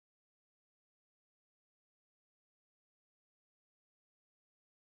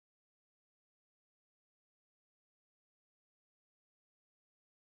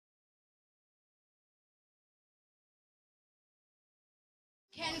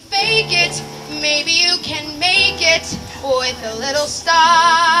Can fake it, maybe you can make it with a little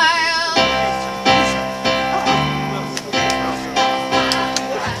style.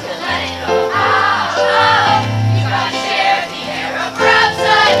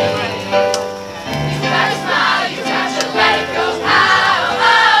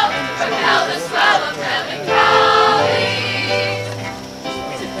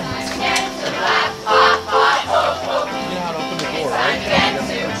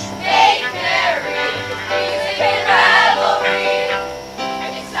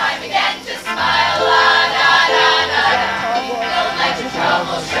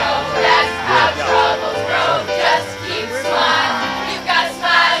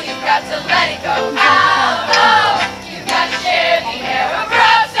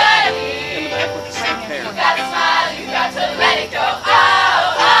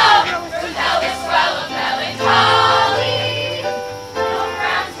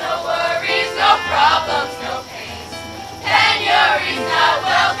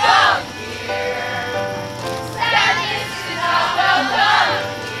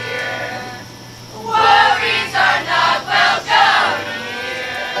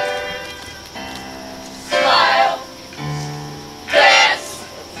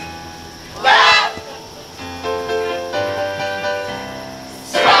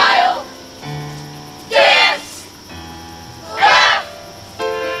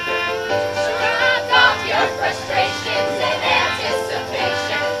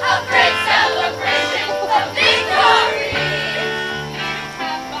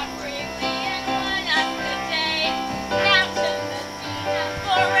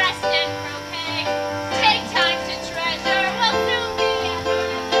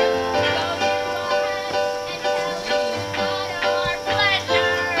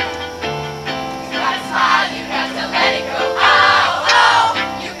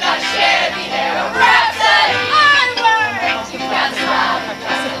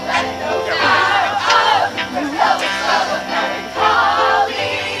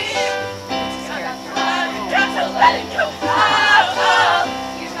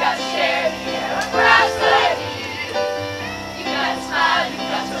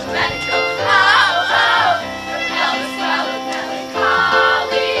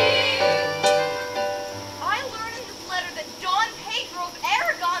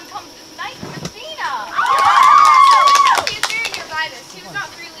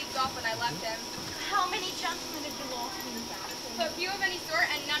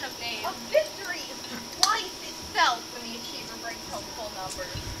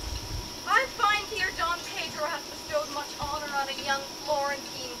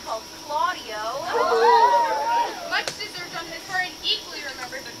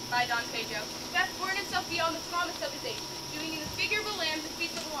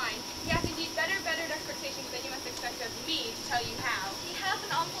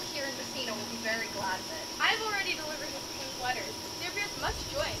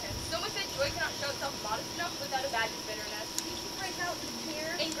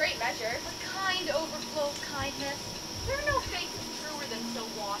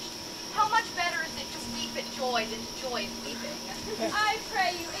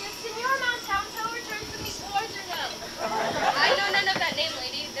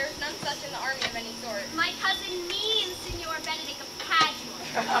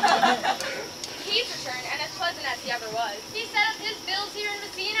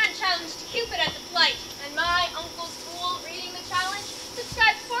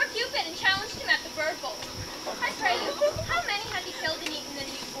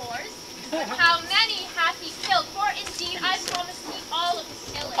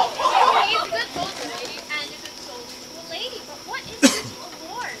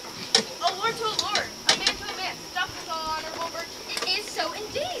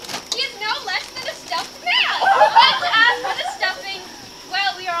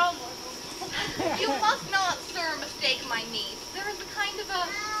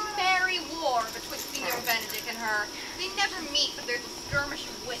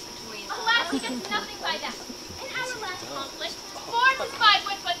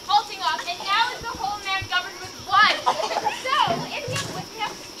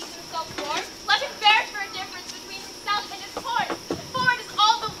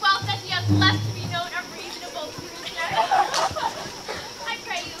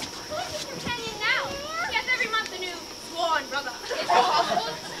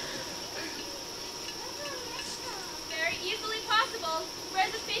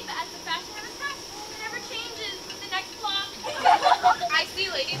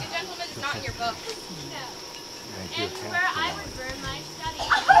 Not in your book. No. And where I would burn my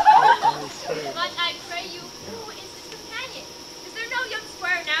studies.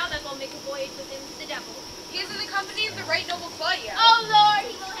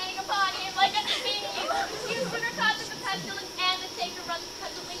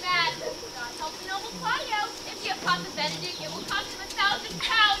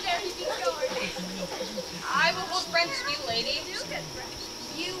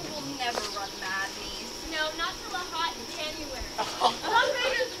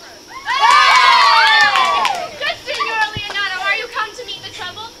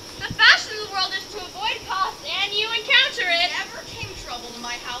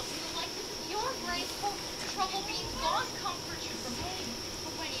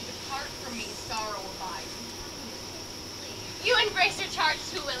 embrace your charge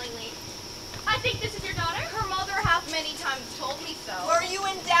too willingly. I think this is your daughter? Her mother hath many times told me so. Were you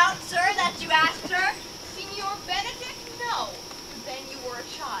in doubt, sir, that you asked her? Signor Benedict, no. Then you were a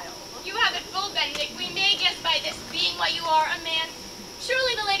child. You have it full, Benedict. We may guess by this being what you are, a man.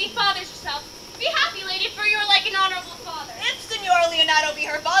 Surely the lady fathers herself. Be happy, lady, for you are like an honorable father. If Signor Leonato be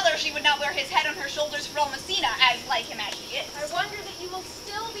her father, she would not wear his head on her shoulders for Messina, as like him as she is. I wonder that you will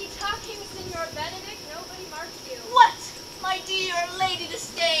still be talking, Signor Benedict. Nobody marks you. What? My dear Lady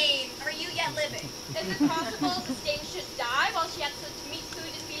Disdain, are you yet living? Is it possible Disdain should die while she had such meat to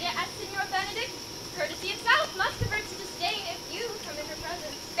defeat it as Signor Benedict? Courtesy itself must avert to Disdain if you come in her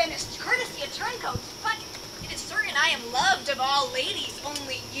presence. Then is courtesy a turncoat? But it is certain I am loved of all ladies,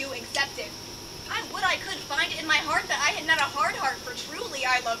 only you excepted. I would I could find it in my heart that I had not a hard heart, for truly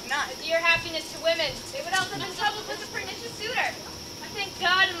I love none. A dear happiness to women. They would also have been troubled with a pernicious suitor. I thank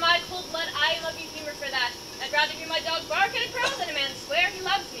God in my cold blood I love you humor for that. I'd rather hear my dog bark at a crow than a man swear he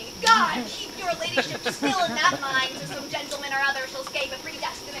loves me. God, keep your ladyship still in that mind, so some gentleman or other shall scape a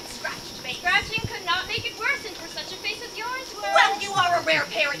predestinate scratched face. Scratching could not make it worse, and for such a face as yours were. Well, you are a rare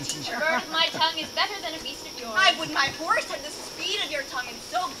parent teacher. A bird of my tongue is better than a beast of yours. I would my horse had the speed of your tongue, and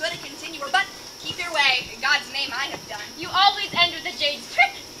so good a continuer, but keep your way. In God's name I have done. You always end with a jade's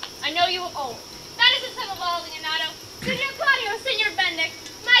trick. I know you will. Oh, that is the son of all, Leonato. Signor Claudio, Signor Benedict,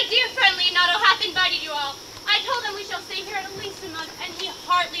 my dear friend Leonato hath invited you all. I told him we shall stay here at least a month, and he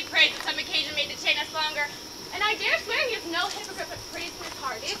heartily prayed that some occasion may detain us longer. And I dare swear he is no hypocrite, but prays in his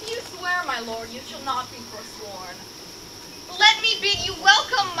heart. If you swear, my lord, you shall not be forsworn. Let me bid you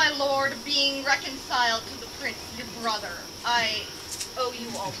welcome, my lord, being reconciled to the prince, your brother. I owe you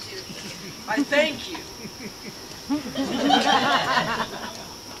all duty. I thank you.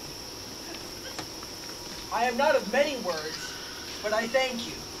 I am not of many words, but I thank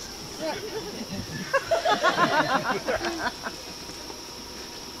you.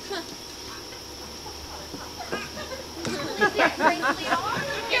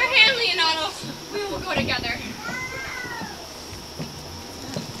 Your hand, Leonato. We will go together.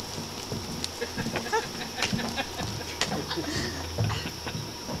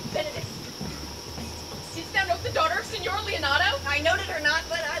 Benedict, didst thou note the daughter of Signor Leonato? I noted her not,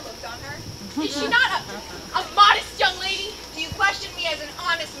 but I looked on her. Is she not a modest young lady? Do you question me as an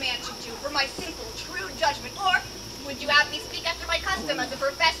honest man should do for my simple, true judgment, or would you have me speak after my custom as a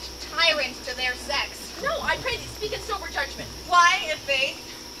professed tyrant to their sex? No, I pray thee, speak in sober judgment. Why, if faith,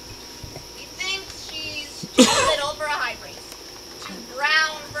 methinks she's too little for a high praise, too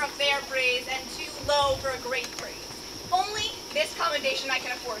brown for a fair praise, and too low for a great praise. Only this commendation I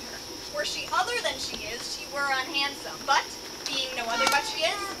can afford her. Were she other than she is, she were unhandsome. But, being no other but she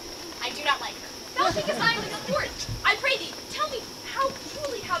is, I do not like her. Thou thinkest I am the afford. I pray thee, tell me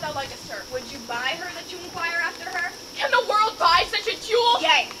how thou likest her. Would you buy her that you inquire after her? Can the world buy such a jewel?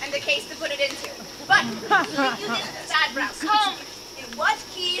 Yea, and the case to put it into. But, speak you this, sad brow, come, in what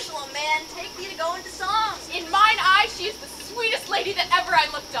key shall a man take thee to go into song? In mine eyes, she is the sweetest lady that ever I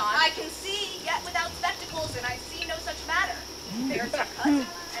looked on. I can see, yet without spectacles, and I see no such matter. There's a cousin,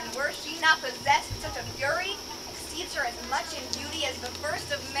 and were she not possessed with such a fury, exceeds her as much in beauty as the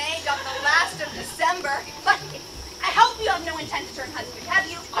 1st of May doth the last of December. But I hope you have no intent to turn husband, have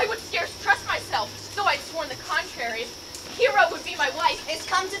you? I would scarce trust myself, though I'd sworn the contrary. Hero would be my wife. Is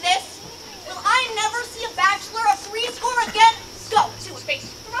come to this? Will I never see a bachelor of 80 again? Go, to a face,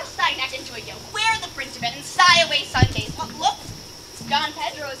 thrust thy neck into a yoke, wear the print of it, and sigh away Sundays. Look, Don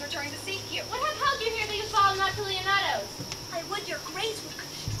Pedro is returned to seek you. What have held you here that you follow not to Leonato's? I would your grace would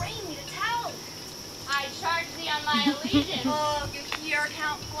constrain me to tell. I charge thee on my allegiance. Oh, you hear,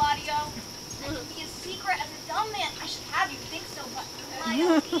 Count Claudio? It would be as secret as a dumb man. I should have you think so, but my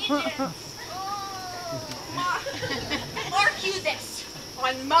allegiance. Mark you this.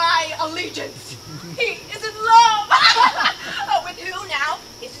 On my allegiance. He is in love. Oh, with who now?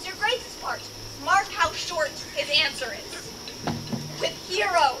 This is your grace's part. Mark how short his answer is. With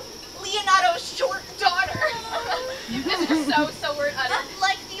Hero, Leonato's short daughter. This is so word uttered.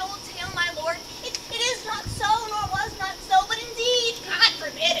 Like the old tale, my lord. It is not so, nor was not so, but indeed, God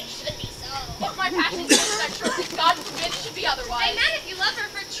forbid it should be so. If my passion is that short, God forbid it should be otherwise. Amen, if you love her,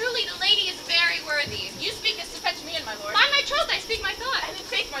 for truly the lady is very worthy. You speak as to fetch me in, my lord. By my troth, I speak my thought. And in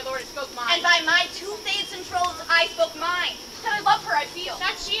faith, my lord, I spoke mine. And by my 2 faiths and troths, I spoke mine. That I love her, I feel.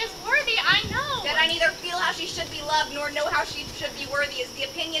 That she is worthy, I know. That I neither feel how she should be loved, nor know how she should be worthy, is the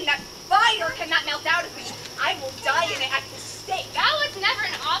opinion that fire cannot melt out of me. I will die in it at the stake. Thou wast never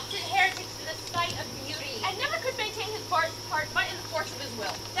an obstinate heretic to the sight of beauty. And never could maintain his part but in the force of his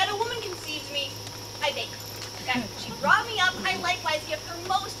will. That a woman conceived me, I bake her. That she brought me up, I likewise give her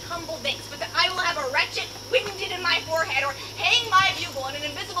most humble thanks, but that I will have a wretched winded in my forehead, or hang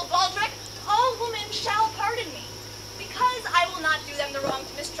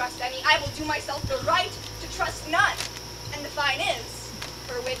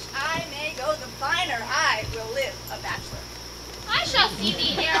finer I will live a bachelor. I shall see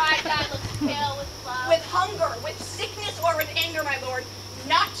thee ere I die look pale with love. With hunger, with sickness, or with anger, my lord,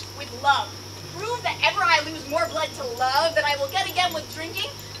 not with love. Prove that ever I lose more blood to love than I will get again with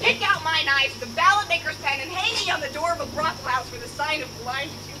drinking. Pick out my knives with a ballad maker's pen and hang me on the door of a brothel house with a sign of blind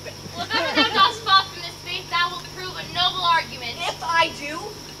Cupid. Well, if ever thou dost fall from this faith, thou wilt prove a noble argument. If I do,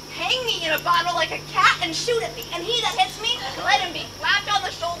 hang me in a bottle like a cat and shoot at me, and he that hits me, let him be clapped on the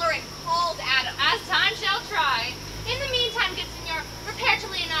shoulder and called Adam. As time shall try. In the meantime, good senor, repair to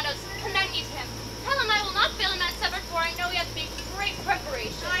Leonardo's, commend me to him. Tell him I will not fail him at supper, for I know he has made great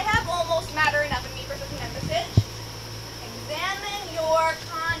preparation. I have almost matter enough in me for such an embassage. Examine your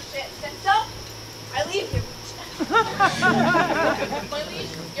conscience, and so I leave you. My liege,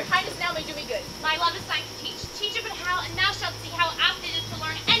 your highness now may do me good. My love is thine to teach. Teach it but how, and thou shalt see how apt it is to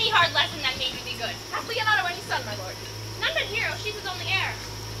learn any hard lesson that may do thee good. Hath Leonardo any son, my lord? None but Hero, she's his only heir.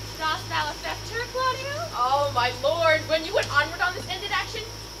 Dost thou affect her, Claudio? Oh, my lord, when you went onward on this ended action,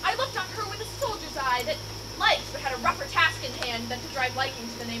 I looked on her with a soldier's eye that likes but had a rougher task in hand than to drive liking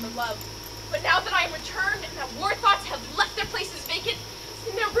to the name of love. But now that I am returned and that war thoughts have left their places vacant,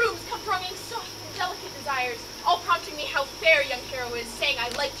 in their rooms come thronging soft and delicate desires, all prompting me how fair young Hero is, saying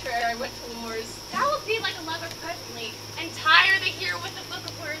I liked her ere I went to wars. Thou wilt be like a lover presently, and tire the hero with the book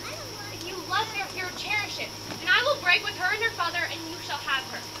of words. If you love your hero, cherish it, and I will break with her and her father, and you shall have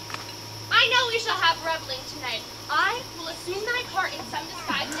her. I know we shall have reveling tonight. I will assume thy heart in some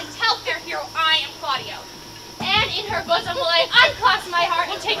disguise, and tell fair hero I am Claudio. And in her bosom will I unclasp my heart,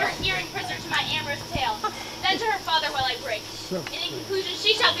 and take her here in prisoner to my amorous tale. Then to her father will I break. And in conclusion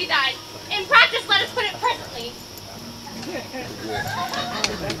she shall be thine. In practice let us put it presently.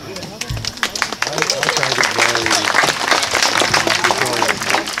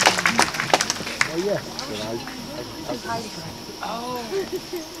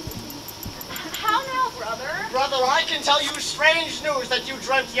 How now, brother? Brother, I can tell you strange news that you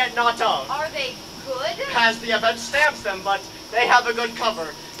dreamt yet not of. Are they good? As the event stamps them, but they have a good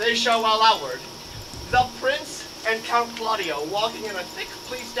cover. They show well outward. The Prince and Count Claudio walking in a thick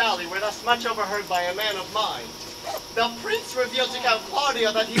pleased alley were thus much overheard by a man of mind. The Prince revealed to Count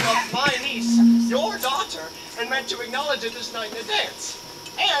Claudio that he loved my niece, your daughter, and meant to acknowledge it this night in a dance.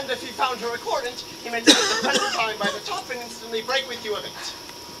 And if he found her accordant, he meant to take the present time by the top and instantly break with you of it.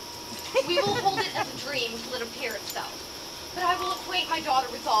 We will hold it as a dream till it appear itself. But I will acquaint my daughter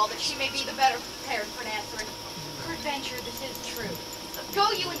with all, that she may be the better prepared for an answer. Peradventure, this is true.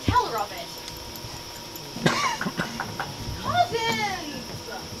 Go you and tell her of it. Cousins!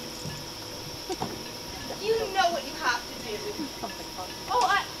 You know what you have to do. Oh,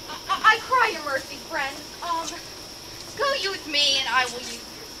 I cry your mercy, friend. Go you with me, and I will use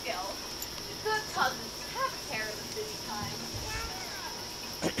your skill. Good cousins, have care of the busy time.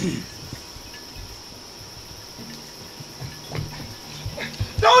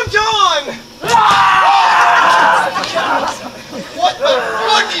 Don John! What the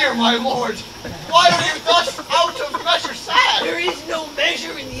fuck here, my lord? Why are you thus out of measure sad? There is no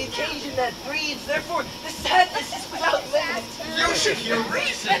measure in the occasion that breeds, therefore the sadness is without limit. You should hear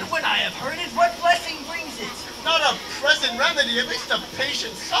reason. And when I have heard it, what blessing brings it? Not a present remedy, at least a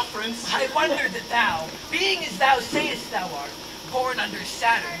patient sufferance. I wonder that thou, being as thou sayest thou art, born under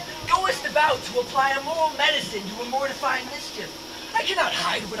Saturn, goest about to apply a moral medicine to a mortifying mischief. I cannot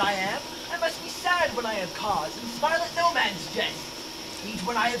hide what I am. I must be sad when I have cause, and smile at no man's jest. Eat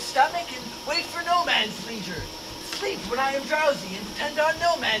when I have stomach, and wait for no man's leisure. Sleep when I am drowsy, and attend on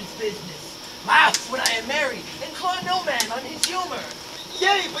no man's business. Laugh when I am merry, and claw no man on his humor.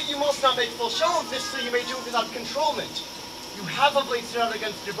 Yea, but you must not make full show of this, so you may do it without controlment. You have of late stood out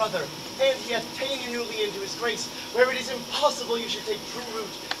against your brother, and he hath ta'en you newly into his grace, where it is impossible you should take true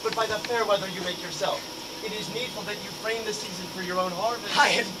root, but by the fair weather you make yourself. It is needful that you frame the season for your own harvest. I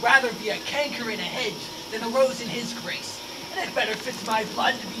had rather be a canker in a hedge than a rose in his grace. And it better fits my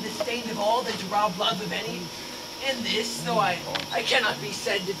blood to be disdained of all than to rob love of any. In this, though I cannot be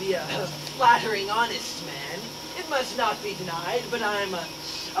said to be a flattering, honest man, it must not be denied, but I'm a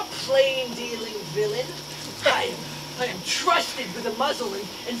plain-dealing villain. I am trusted with a muzzle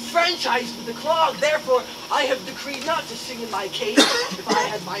and franchised with a clog. Therefore, I have decreed not to sing in my cage. If I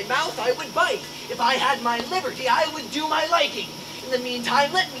had my mouth, I would bite. If I had my liberty, I would do my liking. In the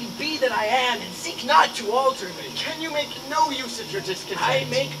meantime, let me be that I am, and seek not to alter me. Can you make no use of your discontent? I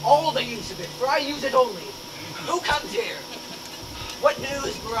make all the use of it, for I use it only. Who comes here? What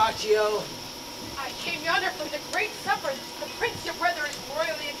news, Baraccio? I came yonder for the great supper. The prince, your brother, is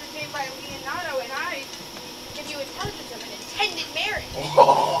royally entertained by Leonardo, and I give you intelligence of an intended marriage.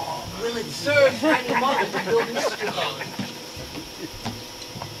 Oh, will it serve for any mother to build a mystery on?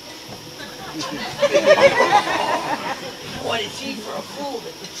 What is he for a fool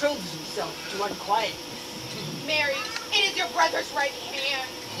that betroths himself to unquietness? Mary, it is your brother's right hand.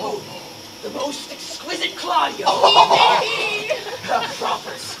 Oh, the most exquisite Claudio. He. A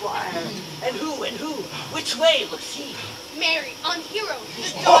proper squire. And who? Which way looks he? Mary, on Hero,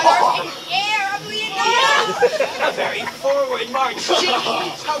 the daughter in the air of Leonardo. A very forward march.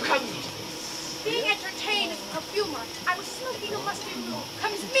 Jeez, how come you? Being entertained as a perfumer, I was smoking a musty room.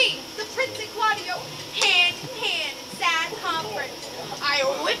 Comes me, the Prince and Claudio, hand in hand in sad conference. I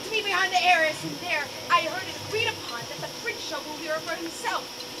whipped me behind the arras, and there I heard it agreed upon that the Prince shall rule Europe for himself.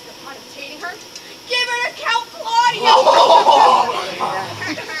 Upon obtaining her, give her to Count Claudio!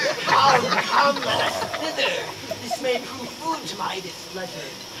 Come, let us thither. This may prove food to my displeasure.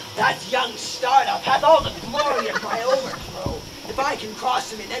 That young startup hath all the glory of my overthrow. If I can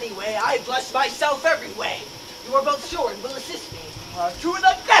cross him in any way, I bless myself every way. You are both sure and will assist me. To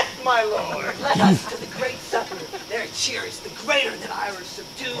the death, my lord. Let us to the great supper. Their cheers, the greater that I were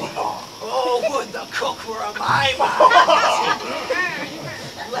subdued. Oh, would the cook were a mime.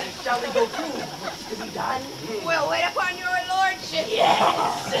 Shall we go through what's to be done? We'll wait upon your lordship.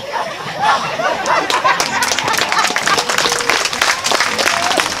 Yes.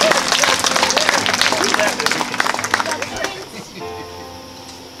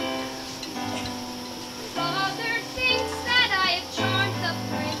 Father thinks that I have charmed the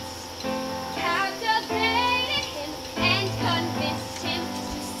prince, captivated him, and convinced him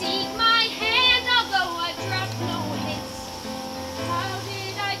to seek my hand, although I've dropped no hints. How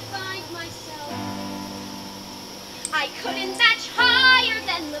did I find myself? I couldn't match higher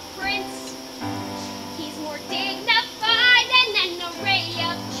than the prince. He's more dignified than an array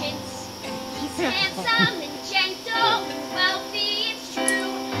of chintz. He's handsome and gentle and wealthy, it's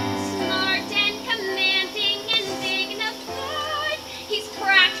true. Smart and commanding and dignified. He's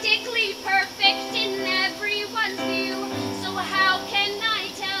practically perfect in everyone's view. So how can I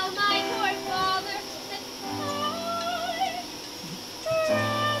tell my poor father that I'd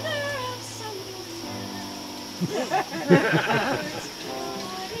rather have someone else?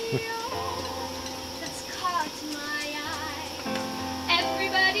 That's caught my eye.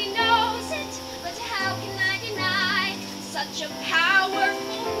 Everybody knows it, but how can I deny such a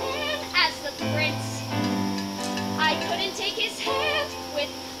powerful man as the prince? I couldn't take his hand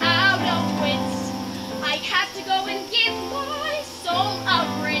without a wince. I'd have to go and give my soul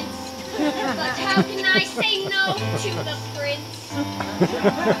a rinse. But how can I say no to the prince?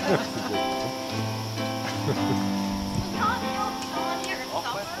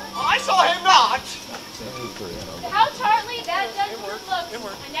 I saw him not. How tartly that gentleman looks.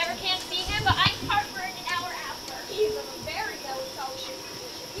 I never can see him, but I'm heartburned an hour after. He's of a very melancholy disposition.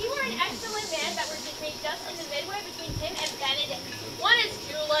 He were an excellent man that were made just in the midway between him and Benedict. One is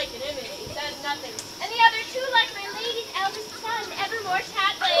too like an image, he says nothing, and the other too like my lady's eldest son, evermore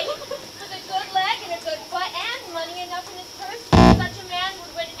tattling. With a good leg and a good foot and money enough in his purse, such a man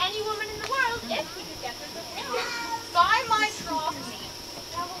would win any woman in the world if he could get her to will. By my troth,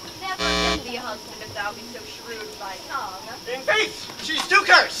 thou wilt never get thee a husband if thou be so shrewd by tongue. In faith, she's too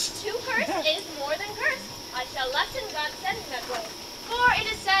cursed. Too cursed is more than cursed. I shall lessen God's sending that way. For it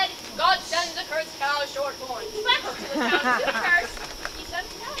is said, God sends a cursed cow short horn. But to the cow too cursed, he sends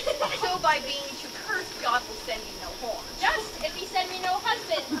no. So by being too cursed, God will send you no horn. Just if he send me no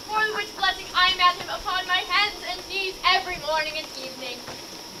husband, for which blessing I am at him upon my hands and knees every morning and evening.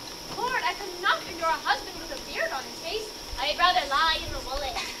 Lord, I could not endure a husband with a beard on his face. I'd rather lie in the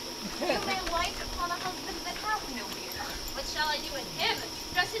woolen. You may light upon a husband that hath no beard. What shall I do with him?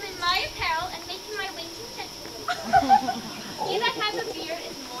 Dress him in my apparel and make him my winking gentleman. He that hath a beard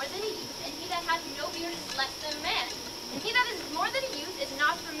is more than a youth, and he that hath no beard is less than a man. And he that is more than a youth is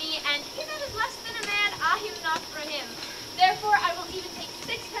not for me, and he that is less than a man, I am not for him. Therefore I will even take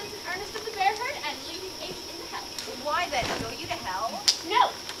sixpence in earnest of the bear herd, and lead his ape into hell. Why then go you to hell? No,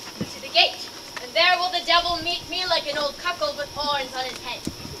 to the gate, and there will the devil meet me like an old cuckold with horns on his head,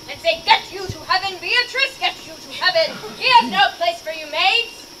 and say, Get you to heaven, Beatrice, get you to heaven. He has no place for you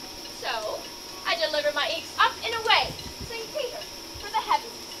maids. So I deliver my eeks up and away, St. Peter, for the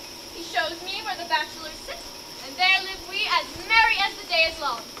heavens. He shows me where the bachelors sit, and there live we as merry as the day is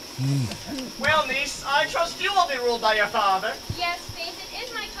long. Well, niece, I trust you will be ruled by your father. Yes, faith, it is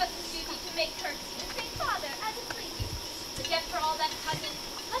my cousin's duty to make courtesy and say, Father, as it please you. But yet for all that, cousin,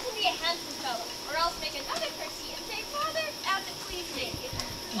 let him be a handsome fellow, or else make another courtesy and say, Father, as it please you.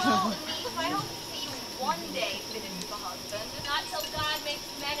 Well, niece, I hope to see you one day fitted to a husband. Not till God makes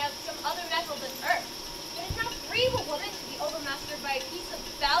men of some other metal than earth. It is not free of a woman to be overmastered by a piece of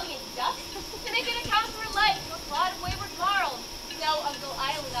valiant dust, to make an account of her life to a clod of wayward marl. No, Uncle,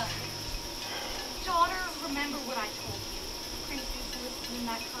 I will not. I told you. Princes who listen in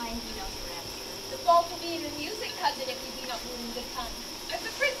that kind, you know your answer. The fault will be in the music, cousin, if we do not rule in good time. If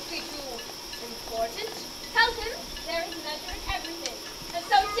the prince be too important, tell him there is measure in everything. And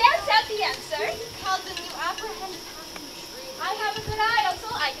so dance out the answer. Cousin, you apprehend passing true. I have a good eye,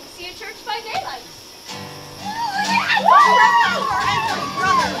 also I can see a church by daylight.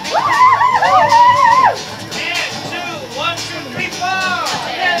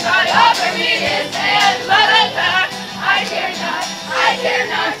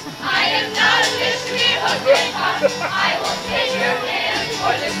 I am not a mystery hooking hot. I will take your hand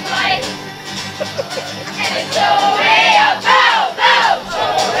for this flight. And it's away a bow, bow,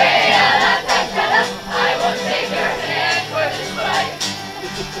 away a la ta ta ta. I will take your hand for this flight.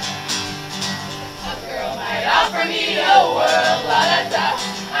 A girl might offer me the world, la la ta.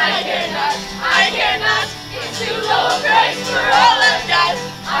 I care not. It's too low a price for all of that.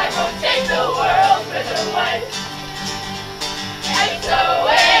 I won't take the world for the wife. And so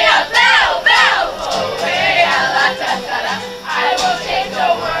away a bow, bow, away a la ta ta ta. I will take the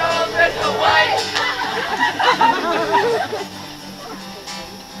world for the wife.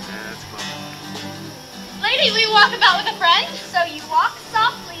 Lady, we walk about with a friend. So you walk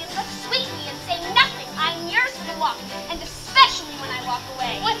softly and look sweetly and say nothing. I'm yours to walk, and especially when I walk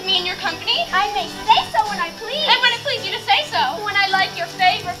away. With me in your company? I may say so when I please. And when it please you to say so. When I like your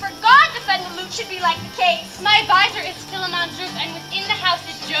favor, for God defend the lute should be like the case. My advisor is Philemon's roof, and within the house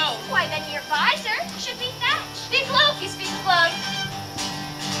is Jove. Why then your visor should be thatched. Speak low if you speak loud.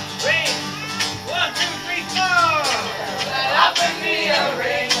 3, 1, 2, 3, 4. Offer me a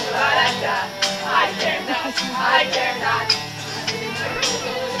ring, la la da. I care not, I care not.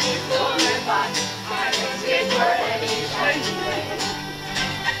 I will take for any shiny thing.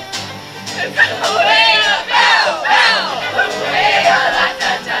 Away a bow, bow, away a la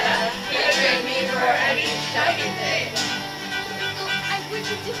ta ta ta. You trade me for any shiny thing. I wish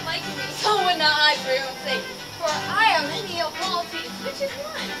you did like me, so would not I for your own sake. For I am many of qualities, which is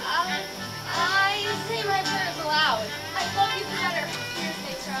one. I say my prayers aloud. I love you better. Here's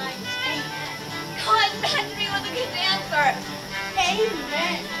my trying. Amen. God meant me with a good answer.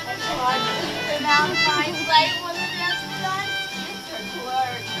 Amen. God, the mountain light when the dance is done. It's her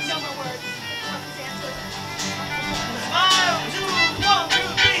blurred. No more words. Smile, 2, 1,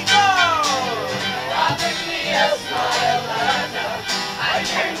 2, 3, 4. Offer me a smile, la la da. I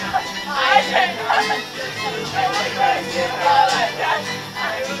care not, I care not. All I got,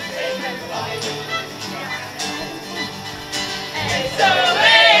 I will take and fly. And so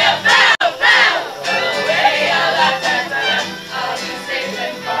away a bow, bow, away a la ta ta ta. I'll be safe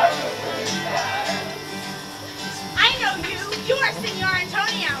and far from where I know you. You are Senor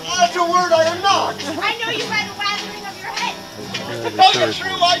Antonio. At a word, I am not. I know you by the waggling of your head. Tell the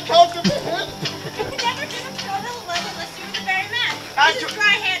true I count of the head. You could never get a throw to love unless you were the very man. At Just your-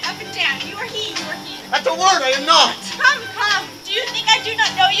 dry hand up and down. You are he, you are he. At the word, I am not. Come, come. Do you think I do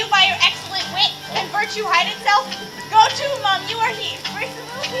not know you by your excellent wit? Can virtue hide itself? Go to, Mum. You are he. First of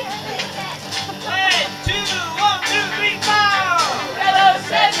all, here it is. 1, 2, 1, 2, 3, 4. Hello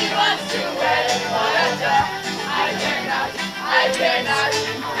says he wants to wed and la la da. I care not, I care not.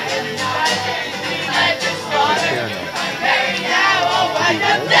 I am not going to be led to slaughter. I'm married now, I'll wind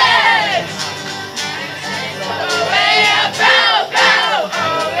up dead. Away a bow, bow,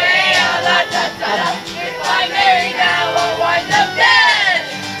 away a la ta ta ta. If I marry now, I'll wind up dead.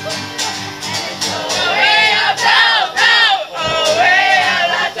 Away a bow, bow, away a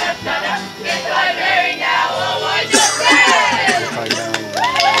la ta ta ta. If I marry now, I'll wind up dead.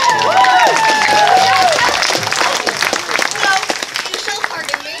 No, you shall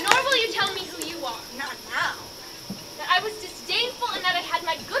pardon me. Nor will you tell me who you are. Not now. That I was disdainful and that I had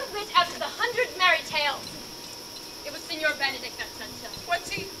my good wit out of the 100 merry tales. It was Signor Benedict that said so. What's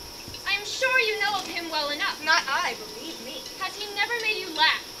he? I am sure you know of him well enough. Not I, believe me. Has he never made you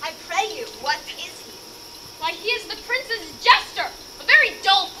laugh? I pray you, what is he? Why, he is the prince's jester! A very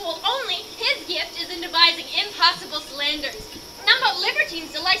dull fool, only his gift is in devising impossible slanders. None but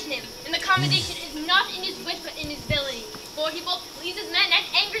libertines delight in him, and the commendation is not in his wit but in his villainy. For he both pleases men and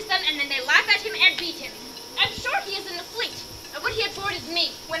angers them, and then they laugh at him and beat him. I'm sure he is in the fleet. I would he had boarded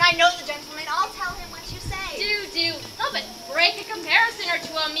me. When I know the gentleman, I'll tell him what you say. Do. He'll but break a comparison or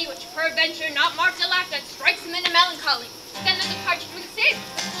two on me, which peradventure not marked a laugh that strikes him into melancholy. Then there's a partridge with a save.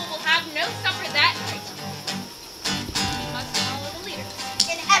 The fool will have no supper that night. He must follow the leader.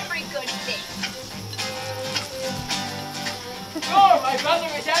 In every good thing. Sure, my brother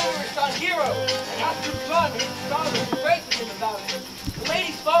is Emperor's son Hero, and hath to run his father to break with him about it. The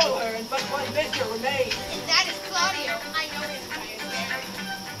ladies follow her, and but one visitor remains. And that is Claudio. I know him by his bearing.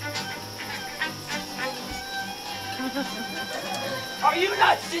 Are you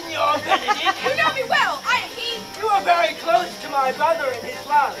not Signor Benedict? You know me well. You are very close to my brother in his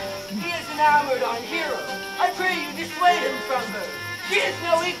love. He is enamored on Hero. I pray you dissuade him from her. She is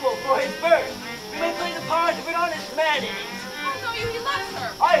no equal for his birth. You may play the part of an honest man in it. How know you he loves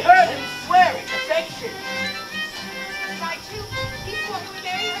her? I heard him swearing affection. Try to. He swore to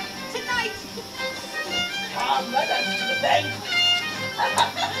marry her tonight. Come, let us to the banquet.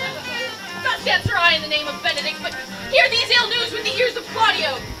 Thus answer I in the name of Benedict, but hear these ill news with the ears of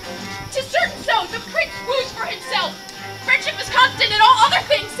Claudio. 'Tis certain so, the prince woos for himself. Friendship is constant in all other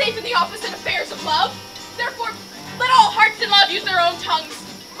things, save in the office and affairs of love. Therefore, let all hearts in love use their own tongues.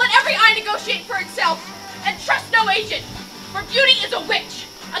 Let every eye negotiate for itself, and trust no agent. For beauty is a witch,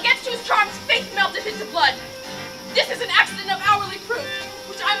 against whose charms faith melteth into blood. This is an accident of hourly proof,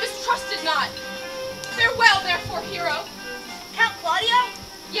 which I mistrusted not. Farewell, therefore, hero. Count Claudio?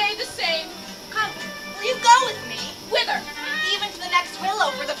 Yea, the same. Come, will you go with me? Whither? Even to the next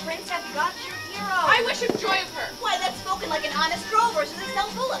willow, for the prince hath got your hero. I wish him joy of her. Why, that's spoken like an honest drover to the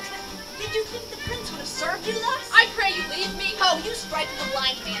self-bullocks. Did you think the prince would have served you thus? I pray you leave me. Oh, you strike with a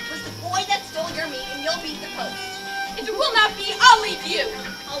blind man. 'Twas the boy that stole your meat, and you'll beat the post. If it will not be, I'll leave you.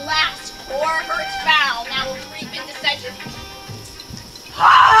 Alas, poor hurts foul, now will creep into sedges.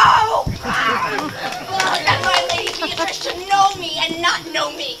 How? That my lady Beatrice should know me and not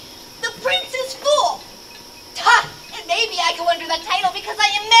know me. The prince is fool. Ha! It may be I go under that title because I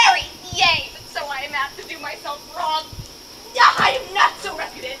am married. Yea, but so I am apt to do myself wrong. I am not so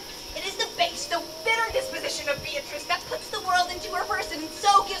reputed. It is the base, the bitter disposition of Beatrice that puts the world into her person and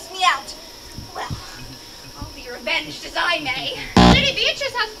so gives me out. Well, I'll be revenged as I may. Lady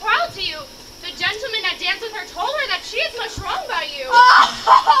Beatrice has quarreled to you. The gentleman that danced with her told her that she is much wronged by you.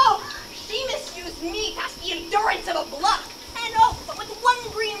 Oh! She misused me past the endurance of a block. And oh, but with one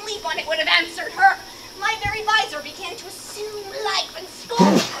green leaf on it would have answered her. My very visor began to assume life and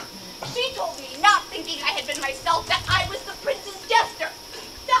scorn. She told me, not thinking I had been myself, that I was the prince's jester.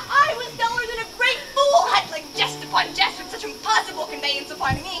 That I was duller than a great fool, idling jest upon jest with such impossible conveyance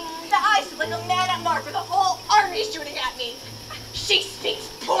upon me, that I stood like a man at mark with a whole army shooting at me. She speaks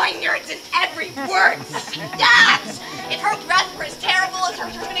poignards in every word. Stabs! If her breath were as terrible as her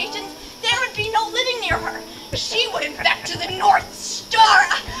terminations, there would be no living near her. She would infect to the North Star.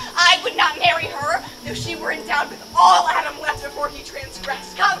 I would not marry her, though she were endowed with all Adam left before he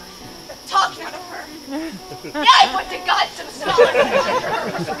transgressed. Come, talk not of her. I would to God some scholar to conjure her,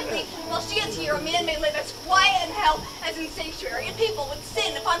 for certainly, while she is here, a man may live as quiet in hell as in sanctuary, and people would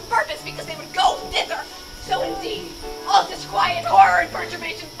sin upon purpose because they would go thither. So indeed, all disquiet, horror, and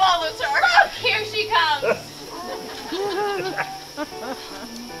perturbation follows her. Here she comes.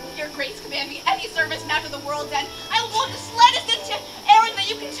 Your grace command me any service now to the world's end. I will go on the slightest errand that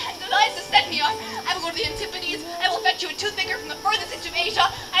you can devise to send me on. I will go to the Antipodes. I will fetch you a toothpicker from the furthest edge of Asia.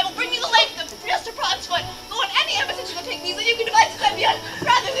 I will bring you the lake, the Mr. Prod's foot. Go on any embassy to the pygmies that you can devise to send me on,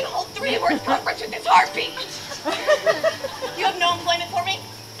 rather than hold 3 words conference with this heartbeat. You have no employment for me?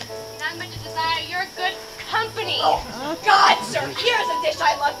 None but to desire your good company. Oh, God, sir, here's a dish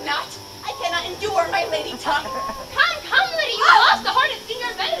I love not. I cannot endure my lady tongue. Come, lady, you lost the heart of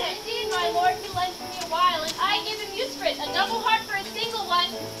Signor Benedict. Indeed, my lord, he lent me a while, and I gave him use for it, a double heart for a single one.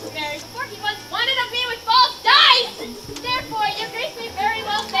 Married before he once wanted of me with false dice. Therefore, your grace may very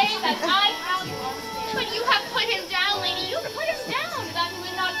well say that I have lost him. But you have put him down, lady, you put him down. That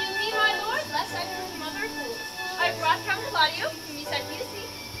would not do me, my lord, lest I heard from other fools. I brought Count Claudio, whom you sent me to see.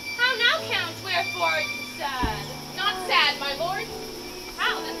 How now, Count, wherefore sad? Not sad, my lord.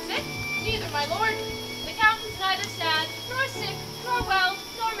 How, then sick? Neither, my lord. The Count is neither sad, nor sick, nor well,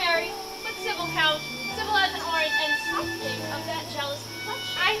 nor merry, but civil, Count, civil as an orange, and something of that jealous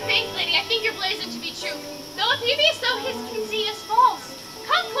complexion. I think, lady, I think your blazon to be true, though if he be so, his conceit is false.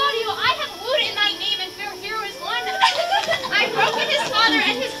 Come, Claudio, I have wooed in thy name, and fair hero is one. I broken his father,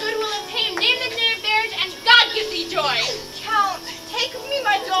 and his goodwill obtained. Name the day of marriage, and God give thee joy. Count, take of me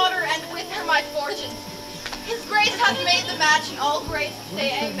my daughter, and with her my fortune. His grace hath made the match, and all grace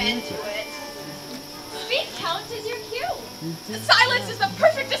say amen to it. Speak, Count, 'tis your cue. The silence is the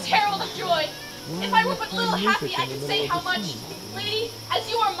perfectest herald of joy. If I were but a little happy, I could say how much. Lady, as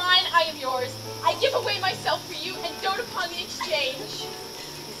you are mine, I am yours. I give away myself for you, and dote upon the exchange.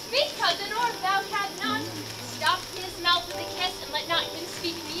 Speak, cousin, or if thou canst not, stop his mouth with a kiss, and let not him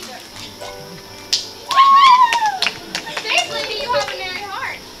speak neither. Faith, lady, you have a merry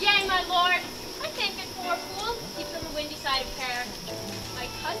heart. Yea, my lord. I think it poor fool keeps on the windy side of Kerry. My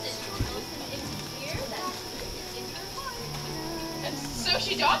cousin knows him into here, that is in her heart. And so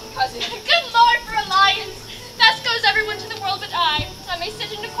she doth, cousin. Good Lord, for alliance! Thus goes everyone to the world but I. So I may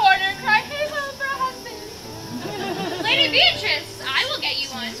sit in a corner and cry, hey ho, for a husband.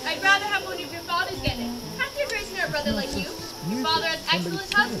 I'd rather have one of your fathers get it. Hath your grace ne'er a brother like you? Your father has excellent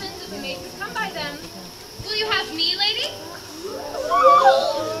husbands, if a maid could come by them. Will you have me, lady?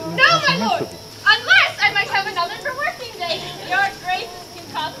 No, my lord! Unless I might have another for working day. Your grace is too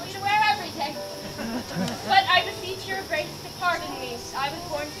costly to wear every day. But I beseech your grace to pardon me. I was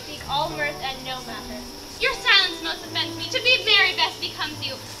born to speak all mirth and no matter. Your silence most offends me. To be merry best becomes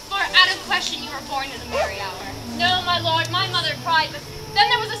you, for out of question you were born at a merry hour. No, my lord, my mother cried, but then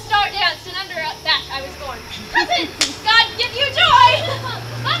there was a star dance, and under that I was born. Cousin, God give you joy!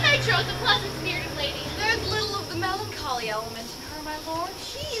 On my troth, a pleasant spirited lady. There's little of the melancholy element in her, my lord.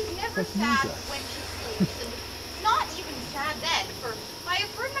 She is never sad when she sleeps, and not even sad then, for I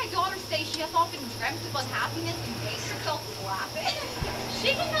have heard my daughter say she hath often dreamt of unhappiness and makes herself laughing.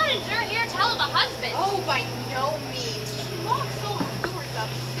 She cannot endure hear tell of a husband. Oh, by no means. She walks so stewards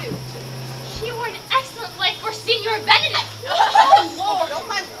of suit. She were an excellent wife for Signor Benedict. Oh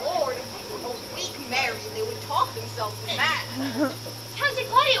my lord, if they were a weak Mary, they would talk themselves mad. Cousin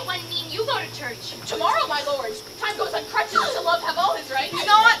Claudia, when mean you go to church? Tomorrow, my lord. Time goes on crutches to love have all his rights.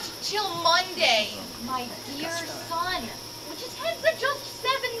 Not till Monday, my dear son, which is hence a just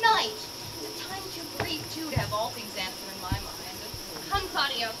 7 nights. The time too brief, too, to have all things answered in my mind. Come,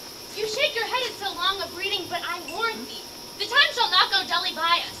 Claudio. You shake your head at so long a breeding, but I warn thee, the time shall not go dully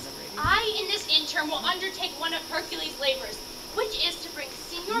by us. I, in this interim, will undertake one of Hercules' labors, which is to bring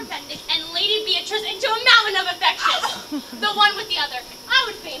Signor Benedict and Lady Beatrice into a mountain of affection. The one with the other. I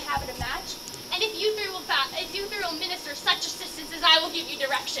would fain have it a match. And if you three will minister such assistance as I will give you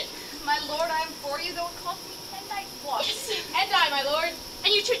direction. My lord, I am for you, though it cost me 10 nights' watch. Yes. And I, my lord.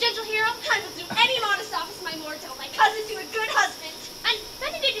 And you, true gentle hero? I will do any modest office, my lord, to help my cousin to a good husband. And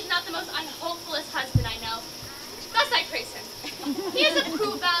Benedict is not the most unhopefullest husband I know. Thus I praise him. He is of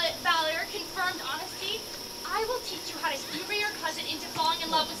proved valor, confirmed honesty. I will teach you how to humor your cousin into falling in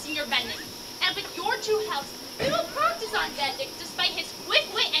love with Signor Benedict. And with your two helps, we will practice on Benedict, despite his quick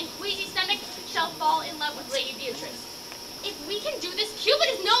wit and queasy stomach, shall fall in love with Lady Beatrice. If we can do this, Cupid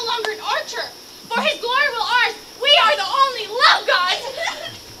is no longer an archer, for his glory will ours. We are the only love gods.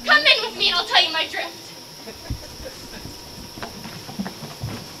 Come in with me and I'll tell you my drift.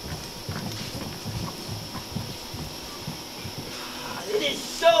 It is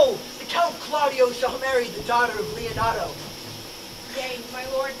so! The Count Claudio shall marry the daughter of Leonardo. Yea, my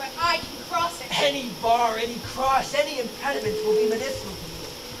lord, but I can cross it. Any bar, any cross, any impediment will be medicinal to me.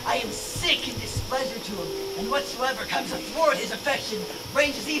 I am sick in displeasure to him, and whatsoever comes athwart his affection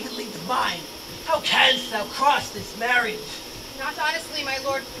ranges evenly with mine. How canst thou cross this marriage? Not honestly, my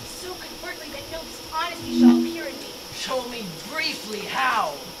lord, but so covertly that no dishonesty shall appear in me. Show me briefly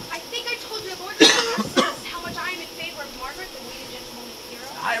how. I think I told your lord how much I am in favor of Margaret, the lady gentlewoman's hero.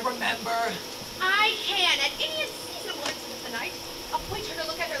 I remember. I can, at any unseasonable instant of the night, appoint her to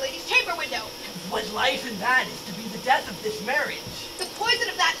look at her lady's chamber window. What life in that is to be the death of this marriage. The poison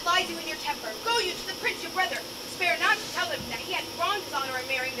of that lies you in your temper. Go you to the prince your brother. Spare not to tell him that he had wronged his honor in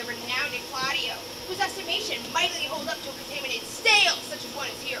marrying the renowned Claudio, whose estimation mightily hold up to a contaminated stale, such as one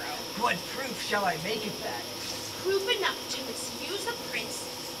is hero. What proof shall I make of that? Proof enough to misuse the prince,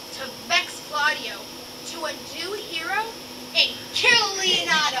 to vex Claudio, to undo hero, and kill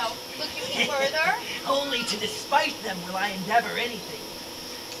Leonardo. Look you any further? Only to despite them will I endeavor anything.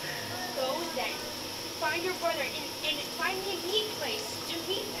 Go then. Find your brother and find me a neat place to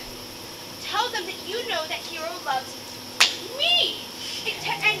meet them. Tell them that you know that hero loves me.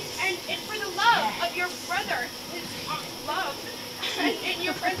 And for the love of your brother, his love, and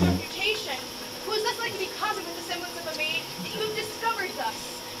your friend's reputation, who is thus like to be covered with the semblance of a maid that you have discovered thus.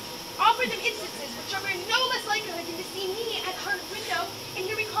 Offer them instances which are no less likelihood than to see me at her window, and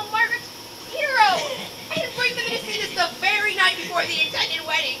here we call Margaret hero, and bring them into this the very night before the intended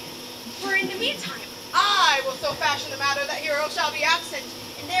wedding. For in the meantime, I will so fashion the matter that hero shall be absent,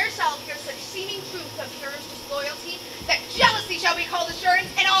 and there shall appear such seeming truth of hero's disloyalty that jealousy shall be called assurance,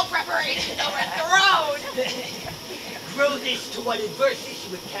 and all preparations overthrown. Grow this to what adverse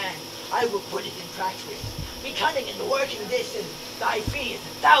issue it can. I will put it in practice. Be cunning in the working this, and thy fee is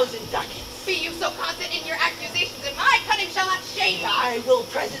 1,000 ducats. Be you so constant in your accusations, and my cunning shall not shame me. I will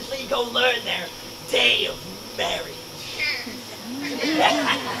presently go learn their day of marriage.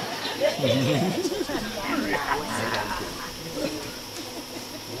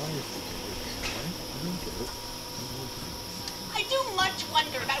 I do much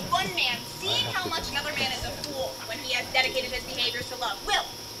wonder about one man seeing how much another man is a fool when he has dedicated his behaviors to love. Will,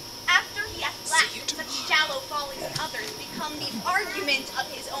 after he hath laughed at such shallow follies in others, become the argument of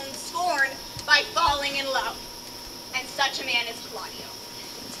his own scorn by falling in love. And such a man is Claudio.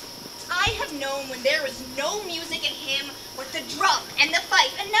 I have have known when there was no music in him but the drum and the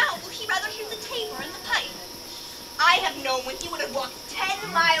fife, and now will he rather hear the tabor and the pipe? I have known when he would have walked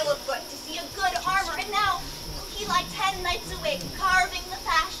 10 miles afoot to see a good armor, and now will he lie 10 nights awake carving the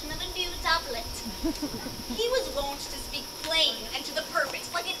fashion of a new doublet. He was wont to speak plain and to the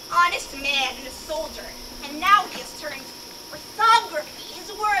purpose, like an honest man and a soldier, and now he has turned orthography, his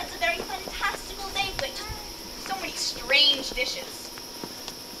words a very fantastical banquet. So many strange dishes.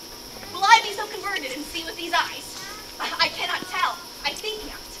 Will I be so converted and see with these eyes? I cannot tell. I think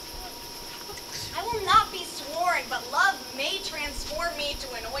not. I will not be sworn, but love may transform me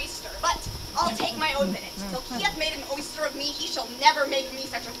to an oyster. But I'll take my oath in it. Till he hath made an oyster of me, he shall never make me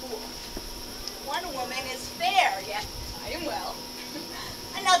such a fool. One woman is fair, yet I am well.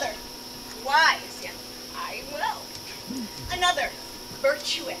 Another, wise, yet I am well. Another,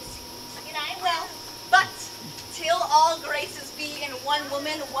 virtuous, yet I am well. But till all graces be in one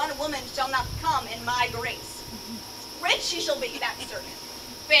woman shall not come in my grace. Rich she shall be, that's certain.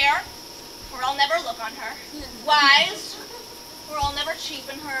 Fair, for I'll never look on her. Wise, for I'll never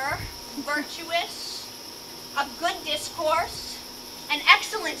cheapen her. Virtuous, of good discourse, an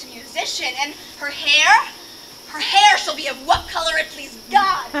excellent musician, and her hair shall be of what color it please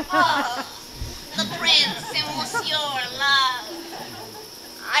God. Oh, the prince and monsieur love.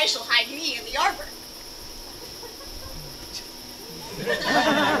 I shall hide me in the arbor.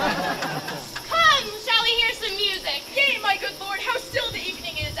 Come, shall we hear some music? Yea, my good lord, how still the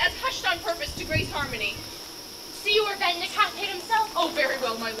evening is, as hushed on purpose to grace harmony. See where Benedict hath hid himself? Oh, very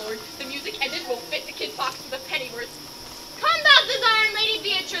well, my lord. The music ended will fit the kid fox with a pennyworth. Come, Balthazar and Lady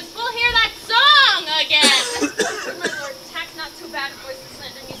Beatrice, we'll hear that song again. My lord, tack not too bad voice to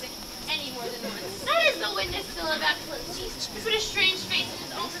slander music any more than once. That is the witness still of excellency. Put a strange face in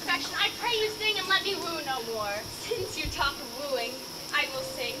his own perfection. I pray you sing and let me woo no more. Since you talk of wooing, I will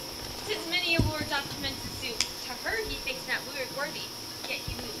sing. 'Tis many a lord doth commence to suit. To her he thinks not wooed worthy, yet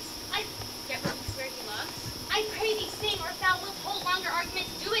he woos. Yet will he swear he loves? I pray thee sing, or if thou wilt hold longer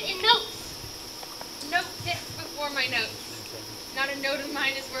arguments, do it in notes. Note this before my notes. Not a note of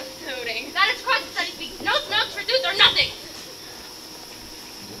mine is worth noting. That is cross study speaks. Notes, reduce, or nothing.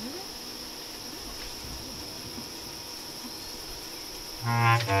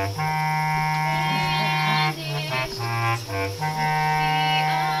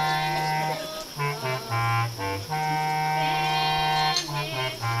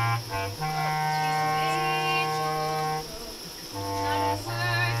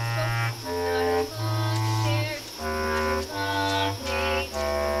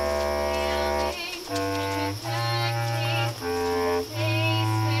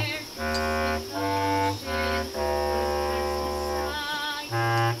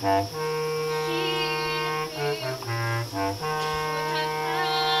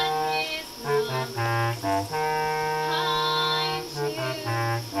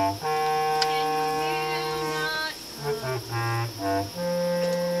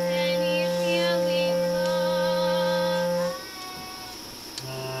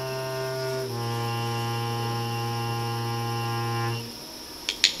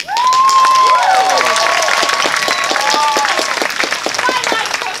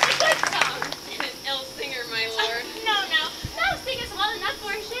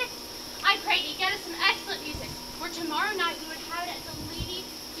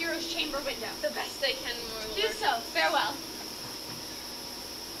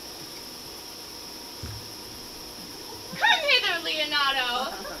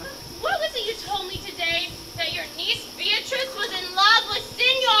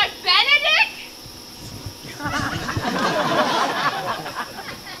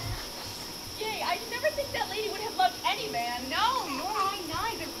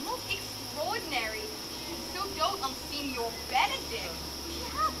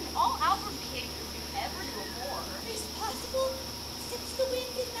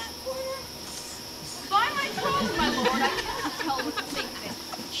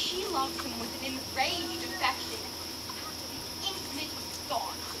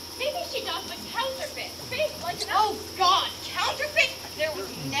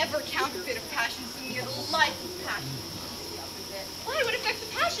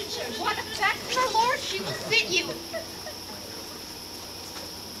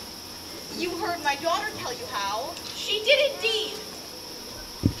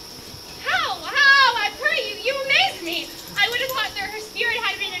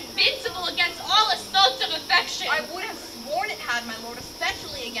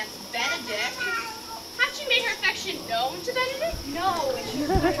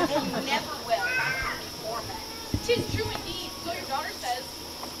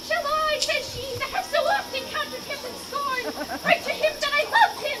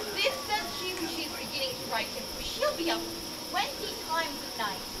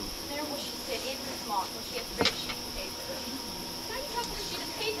 not, when she has a big sheet of paper. Can I just have a sheet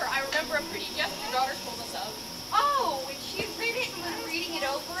of paper? I remember a pretty jest your daughter told us of. Oh, and she had read it and was reading it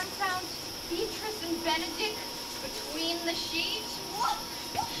over and found Beatrice and Benedict between the sheets.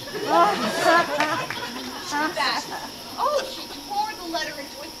 Oh, she tore the letter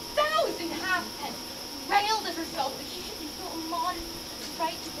into 1,000 halfpence, railed at herself that she should be so immodest to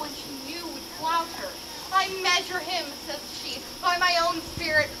write to one she knew would flout her. I measure him, says she, by my own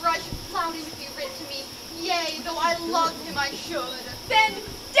spirit, for I should flout him if he writ to me. Yea, though I loved him, I should. Then,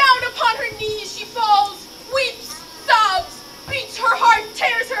 down upon her knees she falls, weeps, sobs, beats her heart,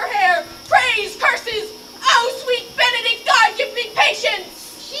 tears her hair, prays, curses. Oh, sweet Benedict, God give me patience!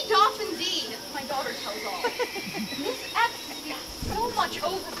 She doth indeed, my daughter tells all. This ecstasy has so much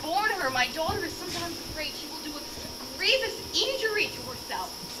overborne her, my daughter is sometimes afraid she will do a grievous injury to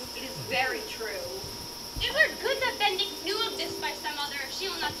herself. It is very true. It were good that Benedict knew of this by some other, she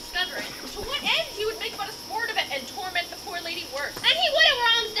will not discover it. To what end he would make but a sport of it and torment the poor lady worse? And he would have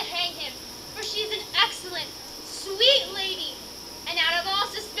wrongs to hang him, for she is an excellent, sweet lady, and out of all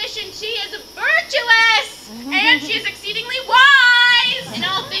suspicion she is virtuous, And she is exceedingly wise! in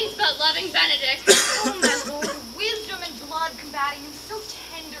all things but loving Benedict. Oh, my lord, wisdom and blood combating in so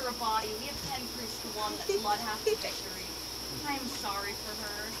tender a body, we have 10 proofs to 1 that blood hath the victory. I am sorry for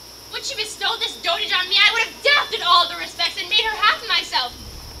her. Would she bestow this dotage on me, I would have daffed in all the respects and made her half myself.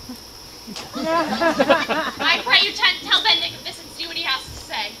 I pray you tell Benedict of this and see what he has to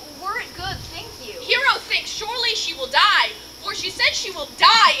say. Were it good, thank you. Hero thinks surely she will die, for she said she will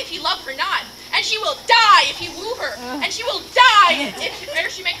die if he love her not, and she will die if he woo her, and she will die if ere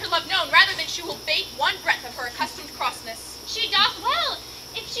she make her love known, rather than she will bate one breath of her accustomed crossness. She doth well.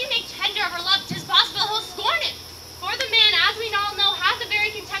 If she make tender of her love, 'tis possible he'll scorn it. For the man, as we all know, hath a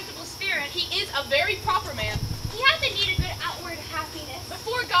very contemptible spirit. He is a very proper man, He hath indeed a good outward happiness.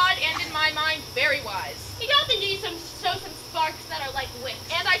 before God and in my mind very wise, He doth indeed show some sparks that are like wit.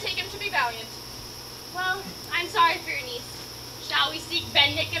 and I take him to be valiant. Well, I'm sorry for your niece. Shall we seek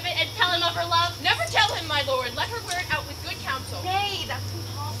Benedict of it and tell him of her love? Never tell him, my lord, let her wear it out with good counsel. Nay, that's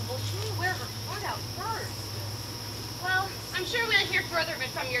impossible. She may wear her heart out first. Well, I'm sure we'll hear further of it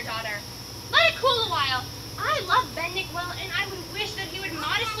from your daughter. Let it cool a while. I love Benedict well, and I would wish that he would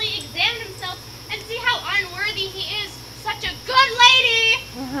modestly examine himself and see how unworthy he is. Such a good lady!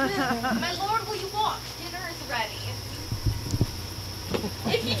 My lord, will you walk? Dinner is ready.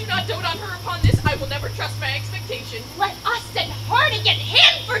 If you do not dote on her upon this, I will never trust my expectation. Let us send her to get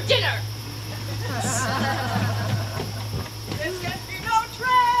him for dinner! This can be no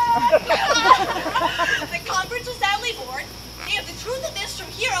trick! The conference was sadly bored. They have the truth of this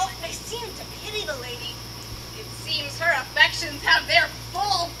from Hero, and they seem to pity the lady. It seems her affections have their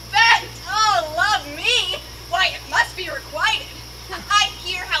full bent. Oh, love me! Why, it must be requited. I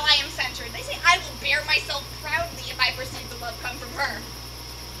hear how I am censured. They say I will bear myself proudly if I perceive the love come from her.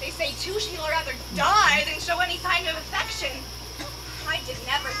 They say, too, she will rather die than show any sign of affection. I did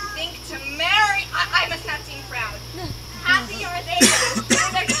never think to marry. I must not seem proud. Happy are they who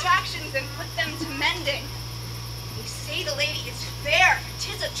cure their distractions and put them to mending. They say the lady is fair.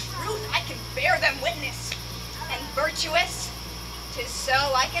 'Tis a truth, I can bear them witness. And virtuous, 'tis so,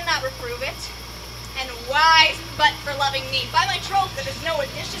 I cannot reprove it. And wise, but for loving me. By my troth, that is no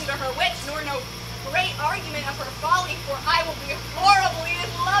addition to her wits, nor no great argument of her folly, for I will be horribly in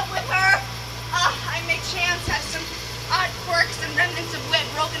love with her. I may chance have some odd quirks and remnants of wit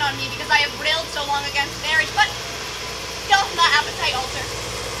broken on me because I have railed so long against marriage, but doth my appetite alter.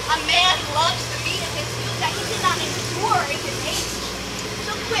 A man loves the meat of his food that he did not endure in his age.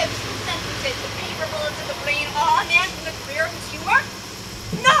 So quibs and sentences, the paper bullets of the brain, awe a man from the career of his humor?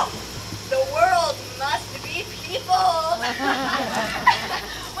 No! The world must be peopled.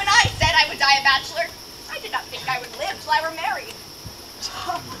 When I said I would die a bachelor, I did not think I would live till I were married.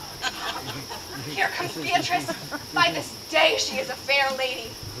 Here comes Beatrice. By this day she is a fair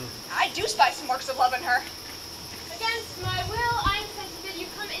lady. I do spy some marks of love in her. Against my will, I am sent to bid you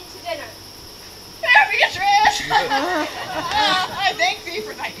come in to dinner. Fair Beatrice! I thank thee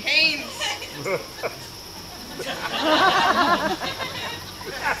for thy pains.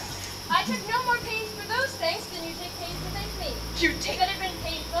 I took no more pains for those things than you take pains to thank me. You If take it had been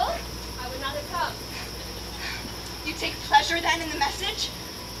painful, I would not have come. pleasure then in the message?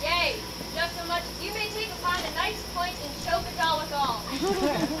 Yea, just so much as you may take upon a knight's point and choke a doll withal.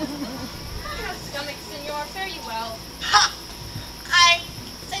 Your stomach, senor, fare you well. Ha!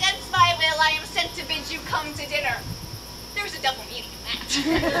 Against my will, I am sent to bid you come to dinner. There's a double meaning in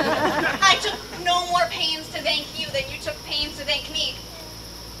that. I took no more pains to thank you than you took pains to thank me.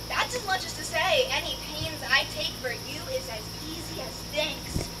 That's as much as to say any pains I take for you is as easy as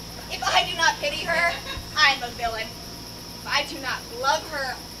thanks. If If I do not pity her, I am a villain. If I do not love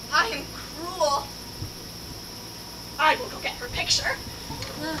her, I am cruel. I will go get her picture.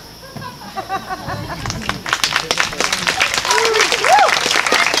 There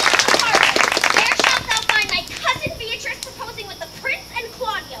shalt thou find thy cousin Beatrice proposing with the Prince and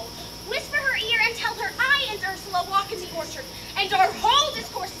Claudio. Whisper her ear and tell her I and Ursula walk in the orchard, and our whole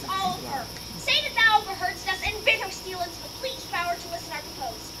discourse is all of her. Say that thou overheardst us, and bid her steal into the pleached bower to listen our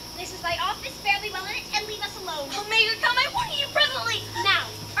propose. This is thy office, fare thee well in it, and leave us alone. Oh, may you come, I warn you presently. Now,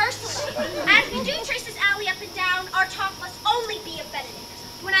 Ursula, as we do trace this alley up and down, our talk must only be of Benedict.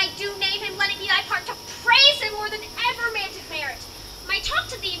 When I do name him, let it be thy part to praise him more than ever man did merit. My talk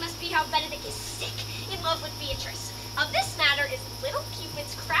to thee must be how Benedict is sick in love with Beatrice. Of this matter is little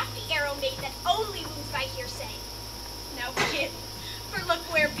Cupid's crafty arrow made that only wounds by hearsay. Now begin, for look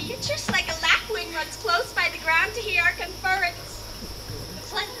where Beatrice like a lapwing runs close by the ground to hear our conference. The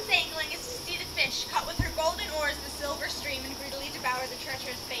pleasant angling is to see the fish, caught with her golden oars the silver stream, and greedily devour the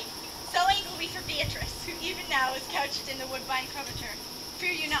treacherous bait. So angle we for Beatrice, who even now is couched in the woodbine coverture.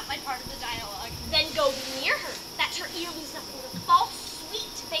 Fear you not my part of the dialogue. Then go near her, that her ear lose nothing of the false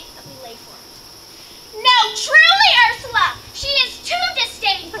sweet bait that we lay for it. No, truly, Ursula, she is too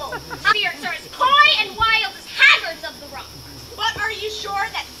disdainful. Spirits are as coy and wild as haggards of the rock. But are you sure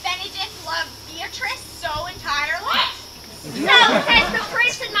that Benedict loved Beatrice so entirely? So says the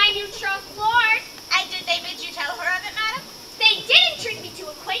prince and my new troth lord. And did they bid you tell her of it, madam? They did entreat me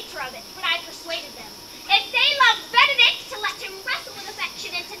to acquaint her of it, but I persuaded them. If they loved Benedict, to let him wrestle with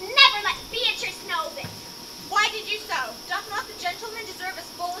affection and to never let Beatrice know of it. Why did you so? Doth not the gentleman deserve as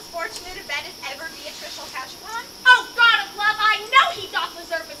full as fortunate a bed as ever Beatrice shall couch upon? Oh, God of love, I know he doth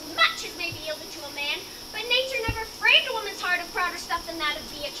deserve as much as may be yielded to a man, but nature never framed a woman's heart of prouder stuff than that of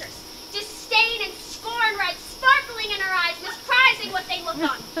Beatrice. Disdain and scorn ride sparkling in her eyes, misprizing what they look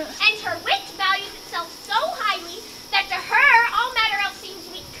on, and her wit values itself so highly that to her all matter else seems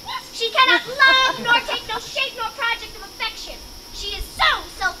weak. She cannot love, nor take no shape nor project of affection. She is so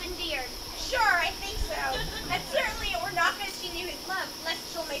self-endeared. Sure, I think so. And certainly it were not because she knew his love, lest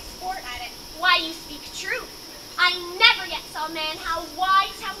she'll make sport at it. Why, you speak truth. I never yet saw a man how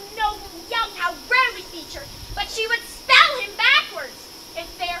wise, how noble, young, how rarely featured, but she would spell him backwards. If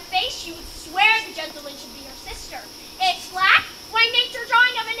fair face, she would swear the gentleman should be her sister. If slack, why nature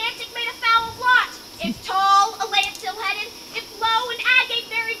drawing of an antic made a foul blot. If tall, a lay still-headed. If low, an agate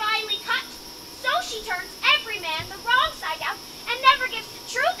very vilely cut. So she turns every man the wrong side out, and never gives to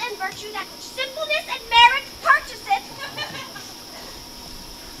truth and virtue that which simpleness and merit purchaseth.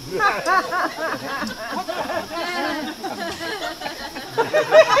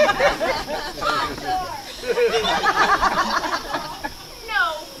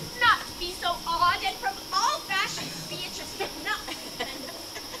 No, not to be so odd, and from all fashions Beatrice did not.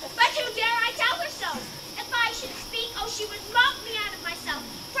 But who dare I tell her so? If I should speak, oh, she would mock me out of myself,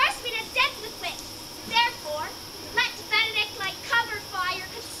 press me to death with wit. Therefore, let Benedict like covered fire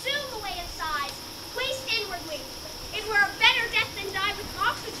consume away his sighs, waste inwardly. It were a better death than die with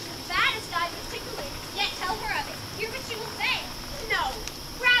mocks, which is as bad as die with tickling. Yet tell her of it. Hear what she will say. No,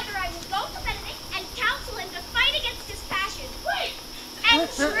 rather I will go to Benedict and counsel him to fight against his passion. And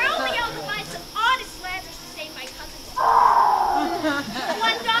truly I'll devise some honest slanders to save my cousin's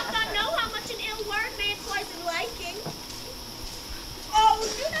one doth not know how much an ill word may employ in liking. Oh,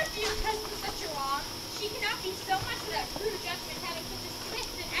 do not do your cousin such a wrong. She cannot be so much without true judgment, having such a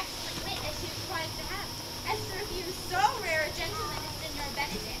swift and excellent wit as she is prized to have. As for if he was so rare a gentleman as Signor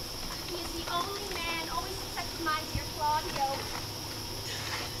Benedict, He is the only man always except my dear Claudio.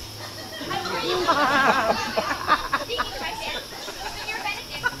 I pray you speaking to my fancy, Signor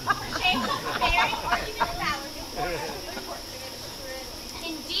Benedict, shame, bearing, argument, and valor,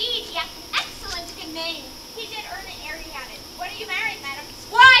 Indeed, he hath an excellent good name. he did earn it ere he had it. When are you married, madam?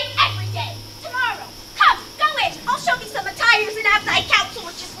 Why, every day. Tomorrow. Come, go in. I'll show thee some attires and have thy counsel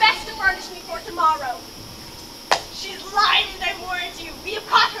which is best to furnish me for tomorrow. She's lying, and I warrant you. We have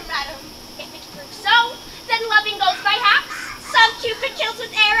caught her, madam. If it proves so, then loving goes by haps. Some Cupid kills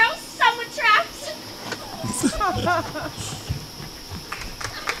with arrows, some with traps.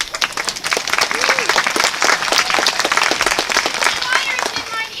 Fire is in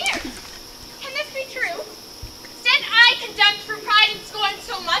mine ears. Can this be true? Stand I condemned for pride and scorn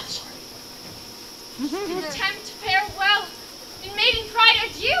so much? In attempt to fare well, in maiden pride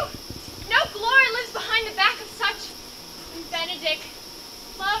adieu. No glory lives behind the back of such. And Benedict,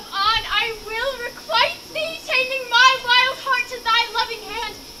 love on, I will requite thee, taming my wild heart to thy loving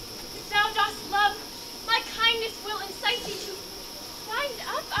hand. If thou dost love, my kindness will incite thee to bind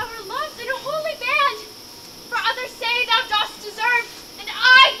up our loves in a holy band. For others say thou dost deserve, and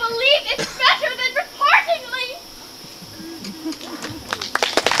I believe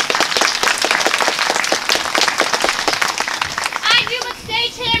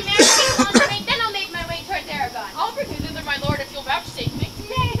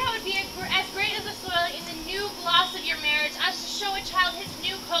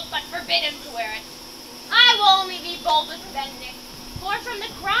forbid him to wear it. I will only be bold with Benedict, for from the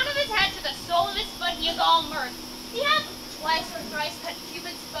crown of his head to the sole of his foot he is all mirth. He hath twice or thrice cut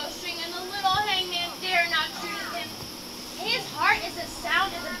Cupid's bowstring, and the little hangman dare not shoot at him. His heart is as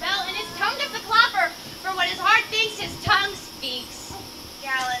sound as a bell, and his tongue does the clapper, for what his heart thinks, his tongue speaks.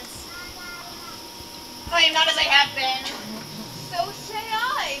 Gallants, I am not as I have been. So say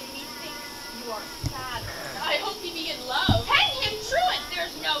I. Methinks you are sadder. I hope he be in love. Hang him truant!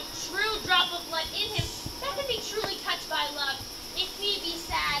 There's no true drop of blood in him that can be truly touched by love. If he be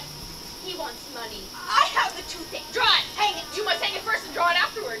sad, he wants money. I have the toothache. Draw it! Hang it. You must hang it first and draw it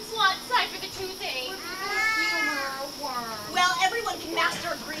afterwards. Slut sigh for the toothache. Well, everyone can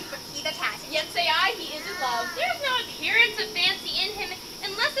master a grief, but he that has it. Yet say I, he is in love. There's no appearance of fancy in him,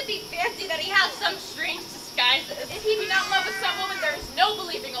 unless it be fancy that he has some strange disguises. If he be not in love with some woman, there is no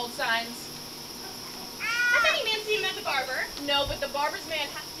believing old signs. Has any man seen him at the barber? No, but the barber's man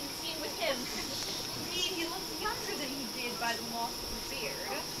hath been seen with him. Indeed, he looks younger than he did by the loss of the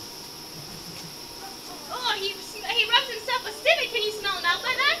beard. Oh, he rubs himself with civet. Can you smell him out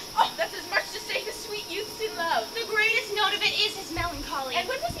by that? Oh, that's as much to say the sweet youth's in love. The greatest note of it is his melancholy. And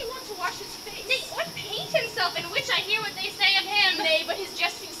when does he want to wash his face? Nay, what paint himself, in which I hear what they say of him? Nay, but his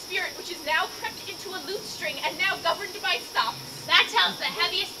jesting spirit, which is now crept into a lute string and now governed by stops. That tells the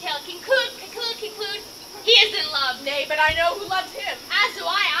heaviest tale. Conclude. He is in love. Nay, but I know who loves him. As do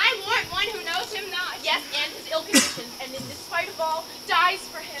I. I warrant one who knows him not. Yes, and his ill conditions, and in despite of all, dies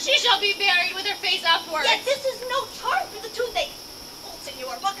for him. She shall be buried with her face upward. Yet this is no charm for the toothache. Old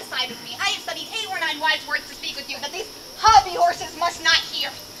senor, walk aside with me. I have studied 8 or 9 wise words to speak with you, but these hobby horses must not hear.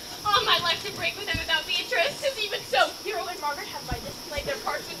 All my life to break with him about Beatrice. Tis even so. Hero and Margaret have by this played their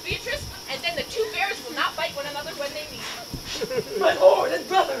parts with Beatrice, and then the two bears will not bite one another when they meet. My lord and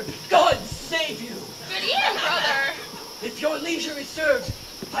brother, God save you! Good evening, brother. If your leisure is served,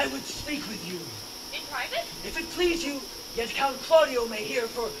 I would speak with you. In private? If it please you, yet Count Claudio may hear,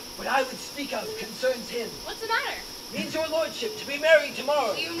 for what I would speak of concerns him. What's the matter? Means your lordship to be married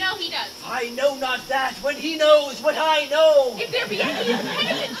tomorrow. You know he does. I know not that, when he knows what I know. If there be any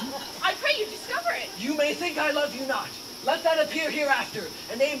impediment, I pray you discover it. You may think I love you not. Let that appear hereafter,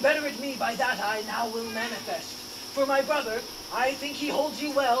 and aim better at me by that I now will manifest. For my brother, I think he holds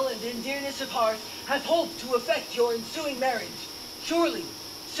you well, and in dearness of heart, hath hoped to effect your ensuing marriage. Surely,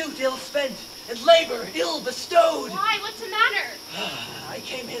 suit ill spent, and labor ill bestowed. Why? What's the matter? I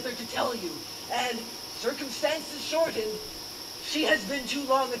came hither to tell you, and circumstances shortened, she has been too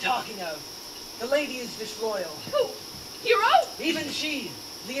long a talking of. The lady is disloyal. Who? Hero? Even she,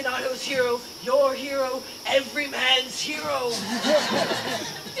 Leonardo's hero, your hero, every man's hero.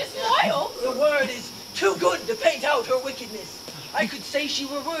 Disloyal? The word is too good to paint out her wickedness. I could say she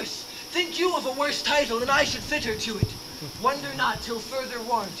were worse. Think you of a worse title, and I should fit her to it. Wonder not till further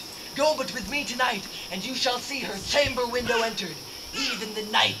warrant. Go but with me tonight, and you shall see her chamber window entered, even the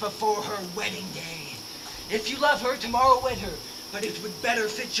night before her wedding day. If you love her, tomorrow wed her, but it would better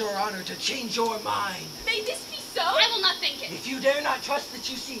fit your honor to change your mind. May this be so? I will not think it. If you dare not trust that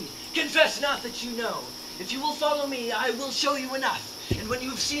you see, confess not that you know. If you will follow me, I will show you enough, and when you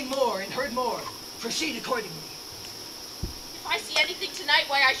have seen more and heard more, proceed accordingly. If I see anything tonight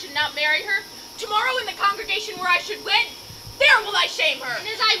why I should not marry her, tomorrow in the congregation where I should wed, there will I shame her. And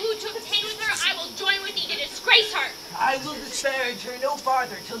as I woo to obtain with her, I will join with thee to disgrace her. I will disparage her no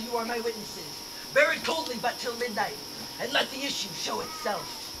farther till you are my witnesses. Bear it coldly but till midnight, and let the issue show itself.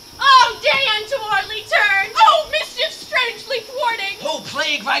 Oh, day untowardly turned! Oh, mischief strangely thwarting! Oh,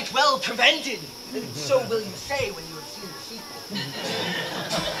 plague right well prevented! And so will you say when you have seen the sequel.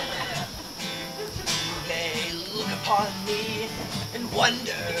 You may look upon me and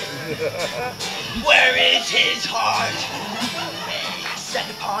wonder, where is his heart? You may set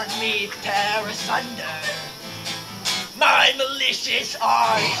upon me, tear asunder my malicious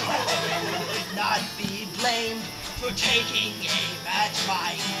art. Would not be blamed for taking aim at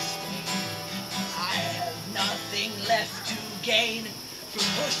my estate. I have nothing left to gain from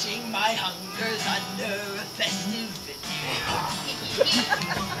pushing my hungers under a festive veneer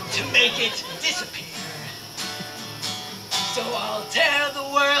to make it disappear. So I'll tear the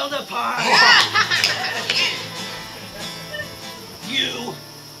world apart.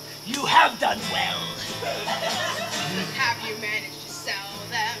 You have done well. Have you managed to sell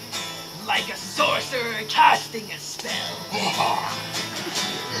them? Like a sorcerer casting a spell.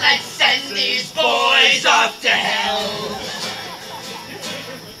 Let's send these boys off to hell.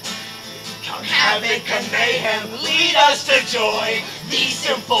 Come havoc and mayhem, lead us to joy. These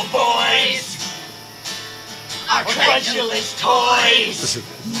simple boys are credulous toys.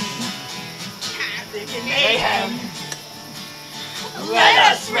 Havoc and mayhem,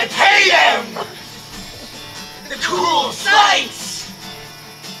 Let us repay them! The cruel sights,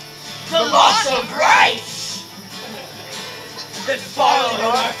 the loss of rights that followed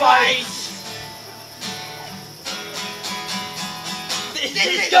our fights. This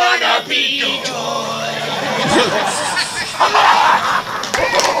is gonna be good.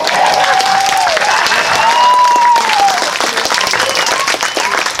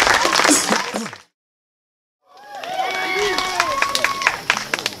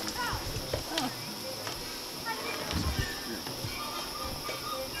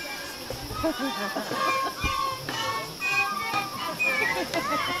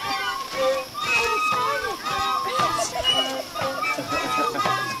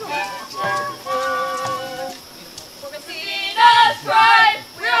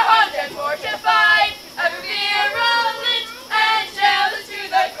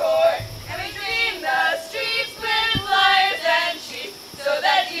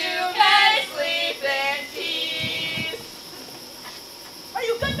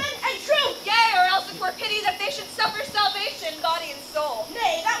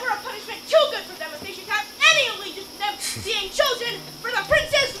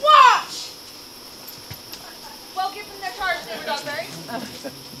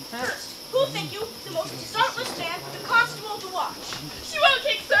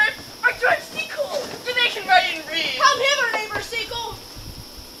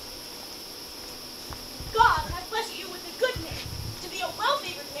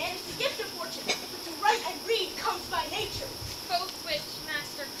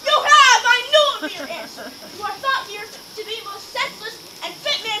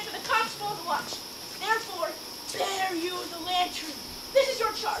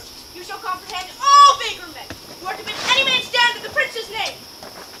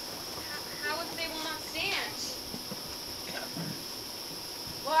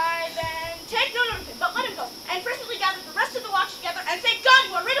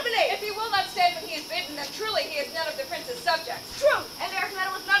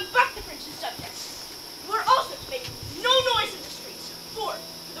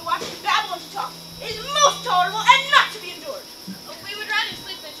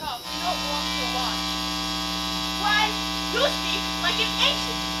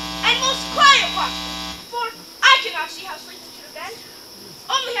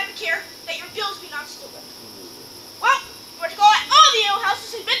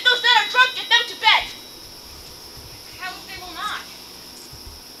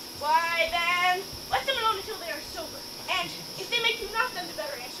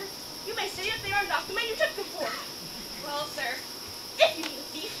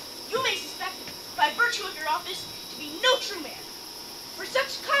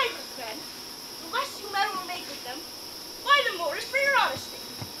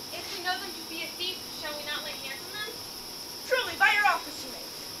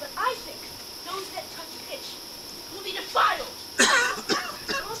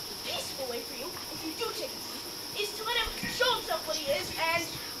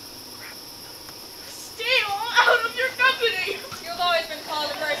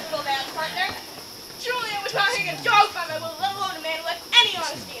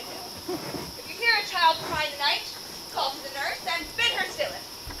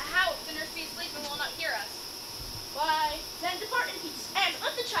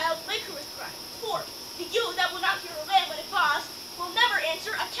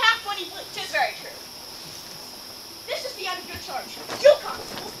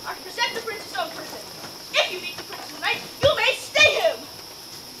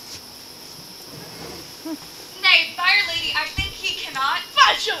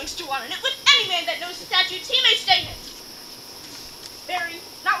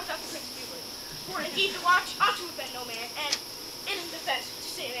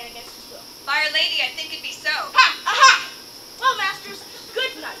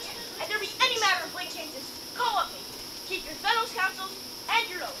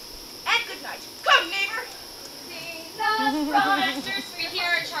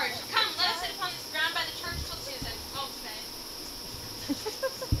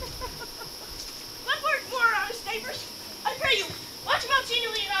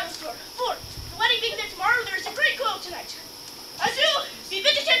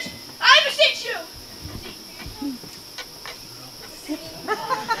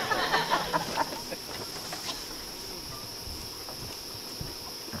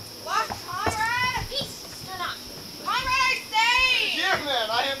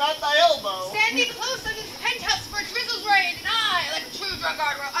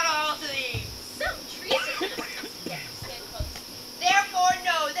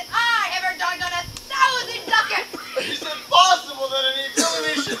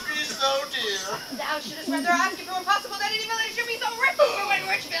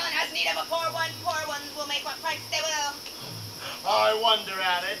 wonder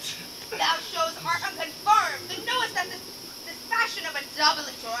at it. Thou shows art unconfirmed, and knowest that this fashion of a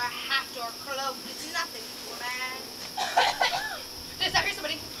doublet or a hat or cloak is nothing to a man. Does thou hear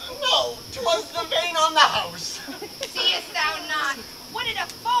somebody? No, 'twas the vein on the house. Seest thou not? What a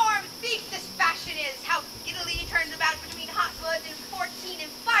deformed thief this fashion is, how giddily he turns about between hot blood and 14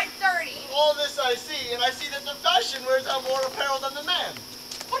 and 5:30. All this I see, and I see that the fashion wears out more apparel than the man.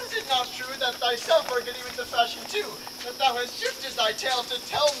 But is it not true that thyself are getting with the fashion too, that thou hast shifted thy tale to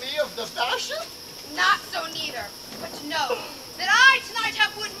tell me of the fashion? Not so neither, but know that I tonight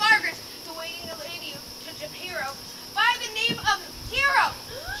have wooed Margaret, the waiting lady to Hero, by the name of Hero.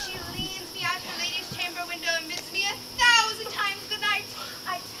 She leans me out her lady's chamber window and bids me 1,000 times good night.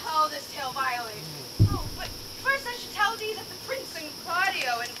 I tell this tale vilely. Oh, but first I should tell thee that the Prince and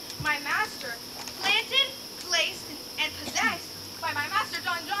Claudio and my master, planted, placed, and possessed by my master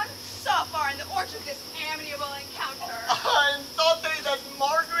Don John, so far in the orchard this amiable encounter. And thought they that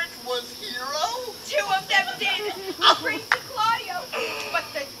Margaret was Hero? 2 of them did, a Prince and Claudio. But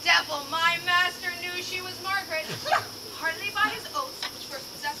the devil, my master, knew she was Margaret. Hardly by his oaths, which first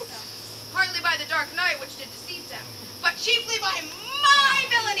possessed them, hardly by the dark night, which did deceive them, but chiefly by my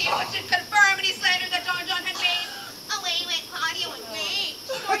villainy, which did confirm any slander that Don John had made. Away went Claudio in rage,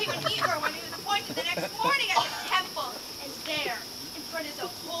 nor even meet her when he was appointed the next morning at the temple, and there, in front of the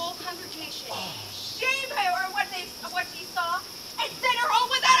whole congregation, shame her or what he saw, and sent her home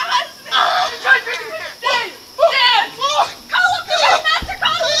without a husband. Dave! Dad! Call up the master,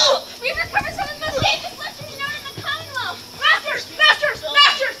 call him! We've recovered some of the most safest legends known in the Commonwealth. Masters! Masters!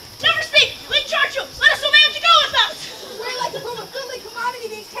 Masters! Never speak! Lee Churchill! Let us know where to go with us! We're like a proof of goodly commodity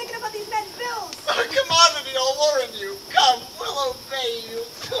being taken up on these men's bills. A commodity, I'll warn you. Come, we'll obey you.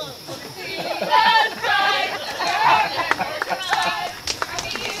 That's right!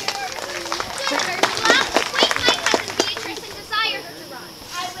 Wake my cousin Beatrice and desire her to run.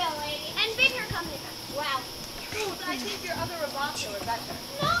 I will, lady, and bid her come hither. Wow. But I think your other rebuffs were better.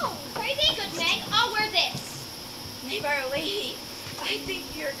 No, pray thee, good Meg, I'll wear this. Nay, our lady, I think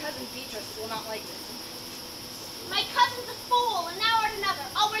your cousin Beatrice will not like this. My cousin's a fool, and thou art another.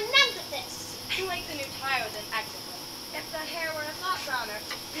 I'll wear none but this. I like the new tie with an accent. If the hair were a thought browner,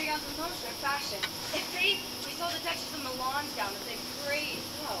 bring out the motion of fashion. If we saw the Duchess of Milan's gown with a great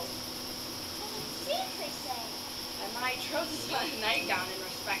toe. Seems they say. And my troth is a nightgown in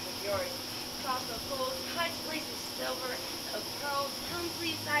respect of yours. Cloth of gold, cut, lace of silver, of pearls, tongue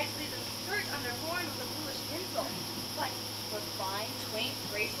sleeves, side sleeves, and skirt underborne with a bluish tinsel. But for fine, quaint,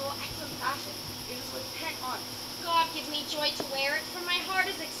 graceful, excellent fashion, it was with pent on. God give me joy to wear it, for my heart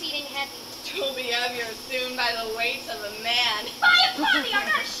is exceeding heavy. You'll be heavier soon by the weight of a man. By upon thee, art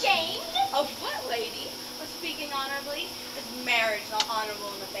not ashamed? Of what, lady? Of speaking honorably? Is marriage not honorable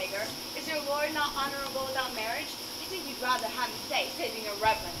in a beggar? Is your lord not honorable without marriage? I think you'd rather have me say, saving your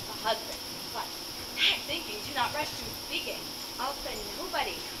reverence, a husband. But that thinking, do not rush to speaking. I'll offend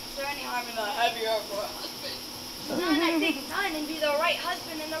nobody. Is there any harm in the heavier for a husband? None, I think none, and be the right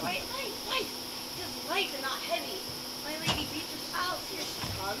husband and the right wife. It is light and not heavy. My lady Beatrice, here she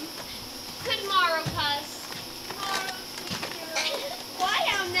comes. Good morrow, cuz. Morrow, sweet hero. Why,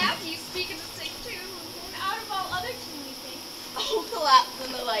 how now do you speak in the same tune, and out of all other tune, you think? Oh, collapse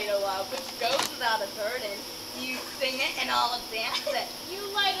in the light of love, which goes without a burden. You sing it and I'll dance it. You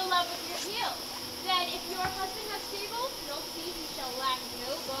light a love with your heels. Then, if your husband has stables, you'll see he shall lack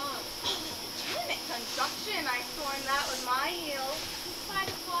no bond. Oh, legitimate construction. I scorn that with my heels.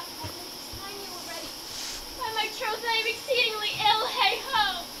 Inside of what, cousin? Time you were ready. By my troth, I am exceedingly ill,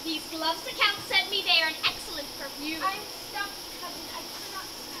 hey-ho! These gloves the Count sent me, they are an excellent perfume. I'm stuffed, cousin, I cannot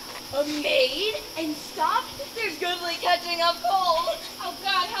smell. A maid? And stopped? There's goodly catching up cold. Oh,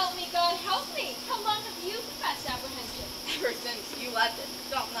 God help me, God help me! How long have you professed apprehension? Ever since you left it,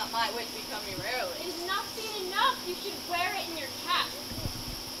 stop not my wit becoming rarely. It is not seen enough, you should wear it in your cap.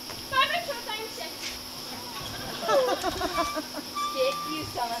 By my troth, I am sick. Get you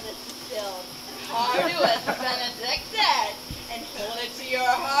some of this distilled. Arduous benedictus, and hold it to your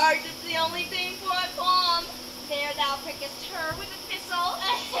heart. It's the only thing for a calm. There thou prickest her with a thistle.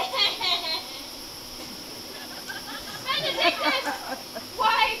 Benedictus!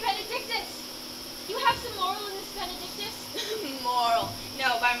 Why, Benedictus? You have some moral in this Benedictus? Moral?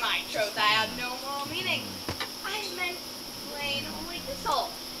 No, by my troth, I have no moral meaning. I meant plain only thistle.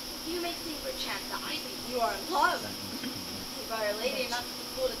 You may think perchance that I think you are in love. But our lady, not the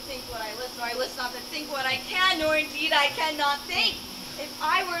fool to think what I list, nor I list not to think what I can, nor indeed I cannot think. If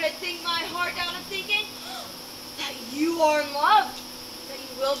I were to think my heart down of thinking that you are in love, that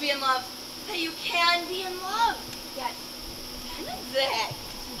you will be in love, that you can be in love, yet Benedict,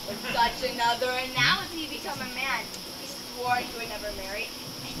 with such another, and now has he become a man, he swore he would never marry,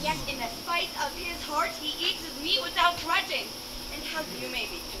 and yet in the spite of his heart, he eats his meat without grudging. And how you may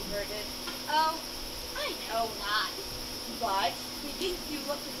be converted. Oh, I know not. But methinks you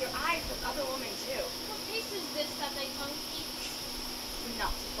look with your eyes with other women too. What case is this that thy tongue speaks?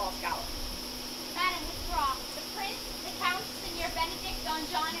 Not to false gallop. Madam, withdraw. The prince, the count, Signor Benedict, Don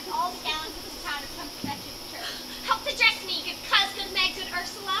John, and all the gallants of this town have come to fetch you to church. Help to dress me, good cuz, good Meg, good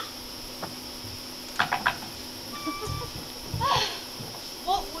Ursula.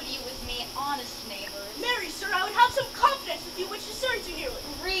 What would you with me, honest neighbors? Mary, sir, I would have some confidence if you which discerns you nearly.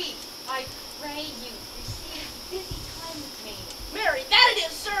 Read, I pray you, receive busy time with me. Mary, that it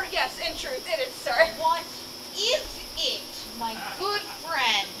is, sir. Yes, in truth, it is, sir. What is it, my good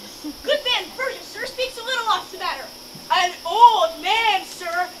friend? Good man, Burgess, sir, speaks a little off the matter. An old man,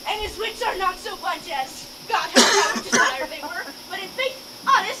 sir, and his wits are not so blunt as God help I would desire they were, but in faith,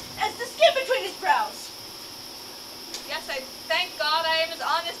 honest as the skin between his brows. Yes, I thank God I am as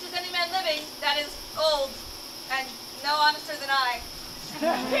honest as any man living, that is, old, and no honester than I.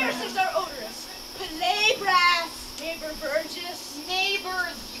 Pierces are odorous. Play brass, neighbor Burgess.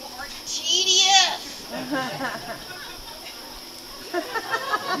 Neighbors, you are tedious.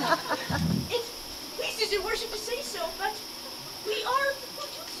 It pleases your worship to say so, but we are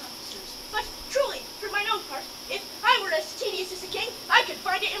police officers. But truly, for mine own part, if I were as tedious as a king, I could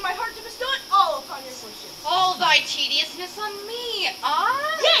find it in my heart to bestow it all upon your worship. All thy tediousness on me, ah?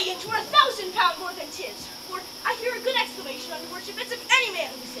 Yea, it were 1,000 pound more than 'tis. For I hear a good exclamation on your worship as of any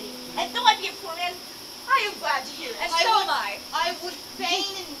man in the city. And though I be a poor man, I am glad to hear, and so am I. I would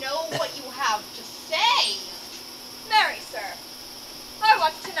fain know what you have to say. Marry, sir, I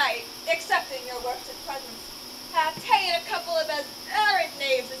watch tonight, accepting your worship's presence, have ta'en a couple of as errant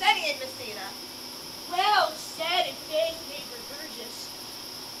knaves as any in Messina. Well said in faith, neighbor Burgess.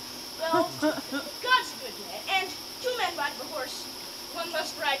 Well, God's a good man, and 2 men ride the horse. 1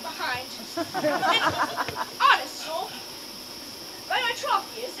 must ride behind. And, honest soul, by my troth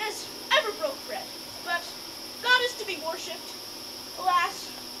he is, as ever broke bread. But God is to be worshipped. Alas,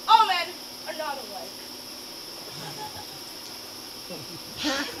 all men are not alike.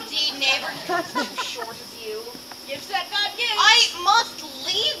 Indeed, neighbor, it's too short of you. Gifts that God gives. I must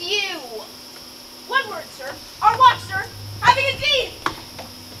leave you. 1 word, sir. Our watch, sir. Having indeed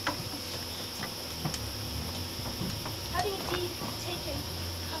taken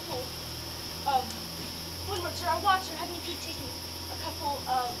a couple of 1 word, sir. Our watch, sir. Having indeed taken a couple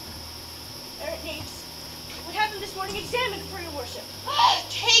of errant knaves, would have them this morning examined for your worship.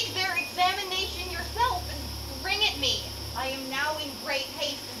 Take their examination yourself and bring it me. I am now in great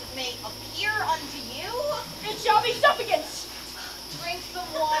haste, as it may appear unto you. It shall be supplicants. Drink some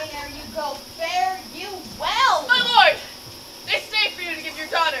wine ere you go. Fare you well. My lord, they stay for you to give your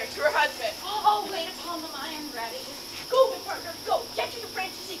daughter to her husband. Oh, wait upon them, I am ready. Go, good partner, go. Get to your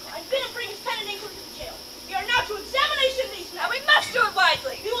Francis Eagle and bid him bring his pen and ink to the jail. We are now to examination of these men. And we must do it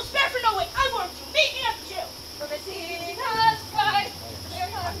wisely. We will spare for no way. I warrant you. Meet me at the jail. For Messina's pride,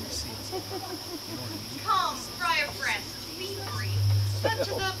 their hearts. Come, friar friends, be brief. But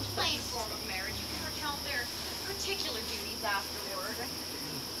to the plain form of marriage, you can recount their particular duties afterward.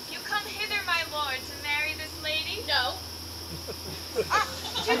 You come hither, my lord, to marry this lady? No.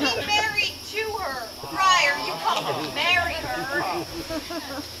 To be married to her. Friar, you come to marry her.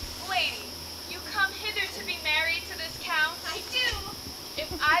 Lady, you come hither to be married to this count? I do. If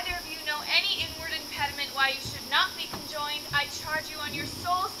either of you know any inward impediment why you should not be conjoined, I charge you on your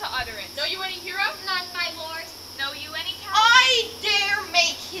souls to utter it. Know you any hero? None, my lord. Know you any count? I dare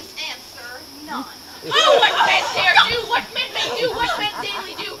make his answer none. Oh, what men dare do, what men may do, what men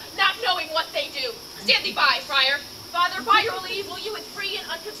daily do, not knowing what they do. Stand thee by, friar. Father, by your leave, will you with free and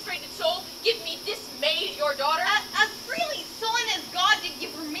unconstrained soul give me this maid, your daughter? As freely son as God did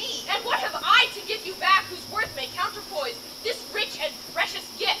give her me. And what have I to give you back whose worth may counterpoise this rich and precious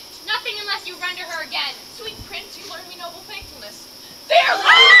gift? Nothing unless you render her again. Sweet prince, you learn me noble thankfulness. Verily,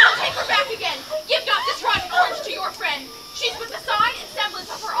 I'll take her back again. Give not this rotten orange to your friend. She's but the sign and semblance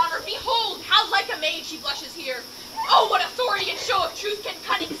of her honor. Behold, how like a maid she blushes here. Oh, what authority and show of truth can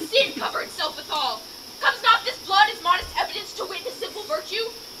cunning sin cover itself withal? Comes not this blood as modest evidence to witness simple virtue?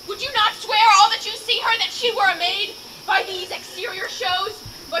 Would you not swear all that you see her that she were a maid by these exterior shows?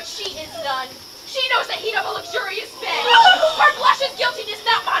 But she is none. She knows the heat of a luxurious bed. Her blush is guiltiness,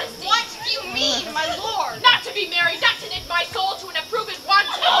 not modesty. What do you mean, my lord? Not to be married, not to knit my soul to an approved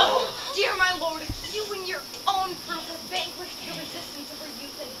wanton. Oh, dear my lord, you in your own proof have vanquished the resistance of her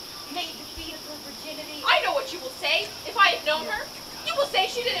youth and made defeat of her virginity. I know what you will say. If I had known her, you will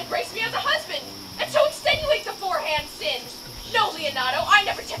say she didn't embrace me as a husband, and so extenuate the forehand sin. No, Leonato, I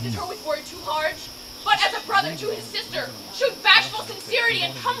never tempted her with word too large, but as a brother to his sister, showed bashful sincerity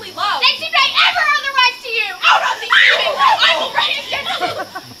and comely love. Then did I ever earn the rights to you? Out on the evening! I will write against you!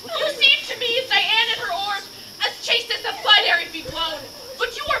 You seem to me, Diane and her orb, as chaste as the flood ere it be blown.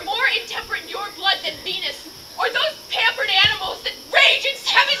 But you are more intemperate in your blood than Venus, or those pampered animals that rage in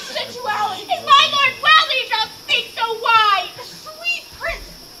heaven's sensuality. Is my lord well that he shall speak so wide? Sweet prince,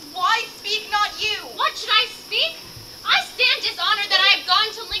 why speak not you? What should I speak? I stand dishonored that I have gone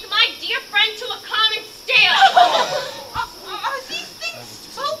to link my dear friend to a common stale. Are these things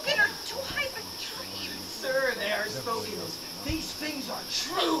spoken or do I have a dream? Sir, they are spoken. These things are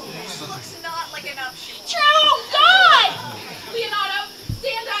true. Looks not like a nuptial. True, God! Leonardo,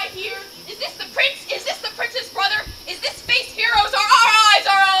 stand I here? Is this the prince? Is this the prince's brother? Is this face heroes or our eyes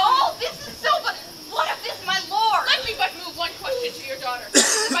our own? Oh, this is so, but what of this, my lord? Let me but move one question to your daughter.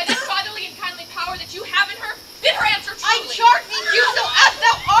 By that fatherly and kindly power that you have in her, bid her answer I truly. charge thee do so as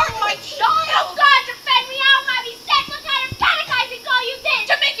thou art my child. Oh God, defend me out, might be sent. What kind of catechizing call you this?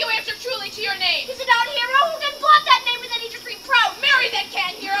 To make you answer truly to your name. Is it not hero who can blot that name and then he just reproach? Marry that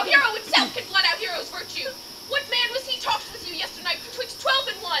can, hero. Hero itself can blot out hero's virtue. What man was he talked with you yesternight betwixt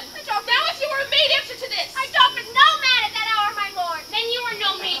 12 and 1? Now if you were a maid, answer to this. I talk with no man at that hour, my lord. Then you are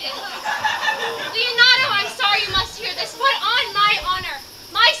no maiden. Leonardo, I'm sorry you must hear this, but on my honor,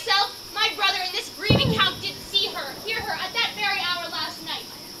 myself, my brother, and this grieving count did hear her at that very hour last night.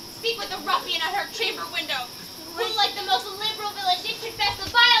 Speak with the ruffian at her chamber window, who, like the most liberal village, did confess the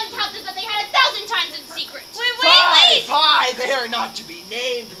vile encounters that they had 1,000 times in secret. Fie, they are not to be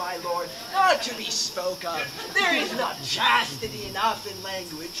named, my lord, not to be spoke of. There is not chastity enough in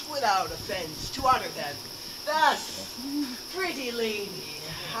language without offense to utter them. Thus, pretty lady,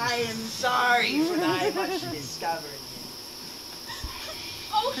 I am sorry for thy much discovered.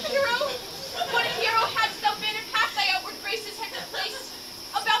 Oh, hero! What a hero hadst thou been, and past thy outward graces had replaced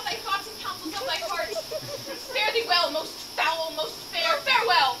about thy thoughts and counsels of thy heart. Fare thee well, most foul, most fair,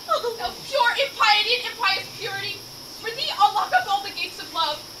 farewell! Thou pure impiety and impious purity, for thee I'll lock up all the gates of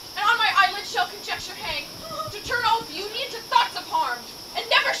love, and on my eyelids shall conjecture hang, to turn all beauty into thoughts of harm, and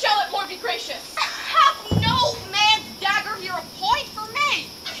never shall it more be gracious. Hath no man's dagger here a point for me?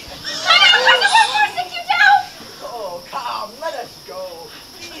 Oh, come, let us go.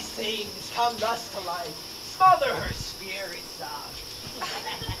 These things come thus to life. Smother her spirits up.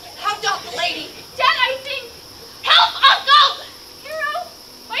 How doth the lady? Dead, I think. Help, uncle! Hero!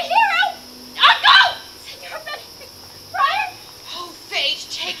 My hero! Uncle! Senor Benedict! Friar! Oh, fate,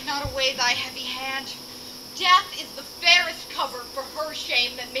 take not away thy heavy hand. Death is the fairest cover for her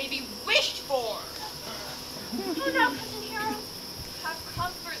shame that may be wished for. Oh no, cousin Hero. Have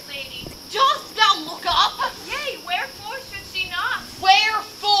comfort, lady. Dost thou look up? Yea, wherefore should she not?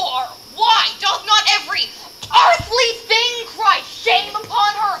 Wherefore? Why doth not every earthly thing cry shame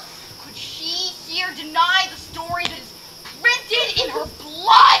upon her? Could she here deny the story that is printed in her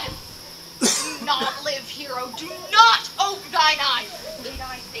blood? Do not live, hero. Do not ope thine eyes. Did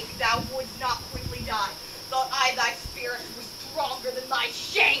I think thou wouldst not quickly die? Thought I thy spirit was stronger than thy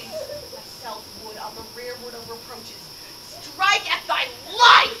shame. Thyself would on the rearward of reproaches strike at thy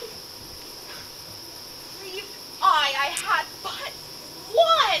life. Grieved I had but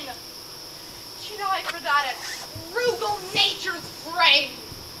one. Did I for that at frugal nature's frame?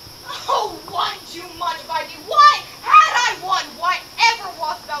 Oh, one too much by thee. Why had I one? Why ever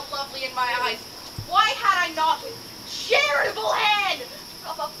wast thou lovely in my eyes? Why had I not with charitable hand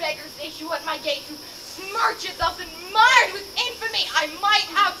of a beggar's issue at my gate who smircheth thus and mired with infamy? I might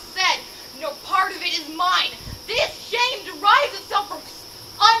have said, no part of it is mine. This shame derives itself from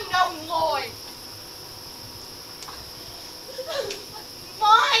unknown Lord.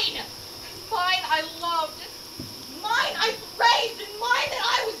 Mine! Mine I loved, mine I praised, and mine that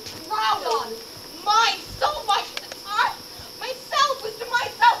I was proud on. Mine so much that I myself was to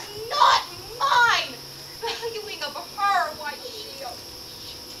myself not mine. Valuing of her, why she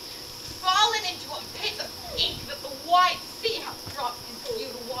fallen into a pit of ink that the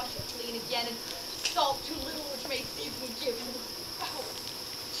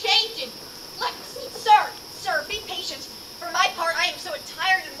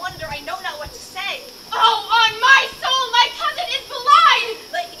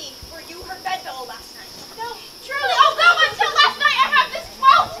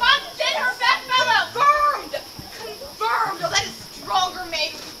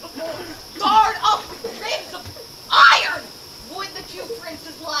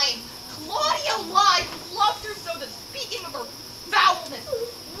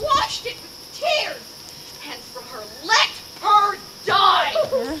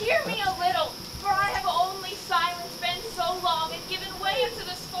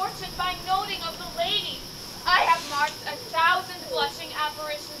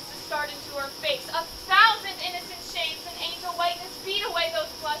face. 1,000 innocent shades and angel whiteness beat away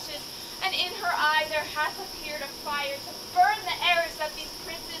those blushes, and in her eye there hath appeared a fire to burn the errors that these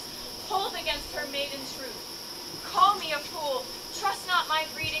princes hold against her maiden truth. Call me a fool. Trust not my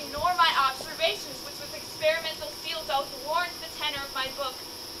reading nor my observations, which with experimental field oath warrant the tenor of my book.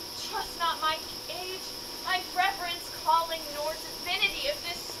 Trust not my age, my reverence calling, nor divinity of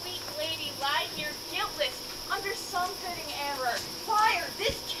this sweet lady lie here guiltless under some fitting error. Fire,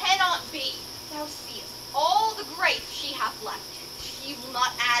 this cannot be. Thou seest all the grace she hath left. She will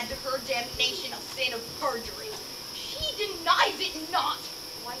not add to her damnation a sin of perjury. She denies it not.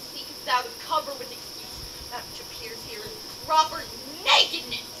 Why seekest thou to cover with excuse that which appears here in proper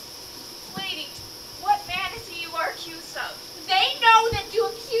nakedness? Lady, what vanity you are accused of? They know that you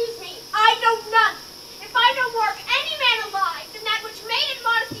accuse me. I know none. If I know more of any man alive than that which maiden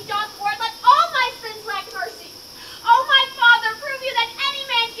modesty doth warrant, let all my sins lack mercy. Oh, my father, prove you that any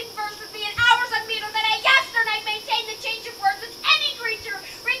man converse with me in hours unmeet, or that I yesternight maintain the change of words with any creature.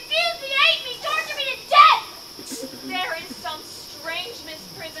 Refuse me, hate me, torture me to death. There is some strange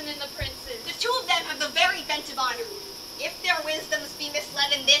misprison in the princes. The two of them have the very bent of honor. If their wisdoms be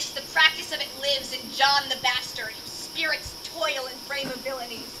misled in this, the practice of it lives in John the Bastard, whose spirits toil in frame of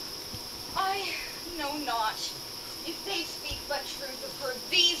villainies. I know not. If they speak but truth of her,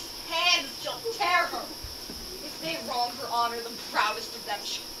 these hands shall tear her. If they wrong her honor, the proudest of them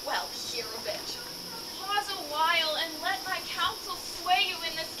shall well hear of it. Pause a while and let my counsel sway you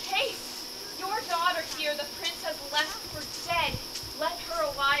in this case. Your daughter here the prince has left for dead. Let her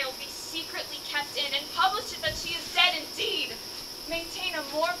a while be secretly kept in, and publish it that she is dead indeed. Maintain a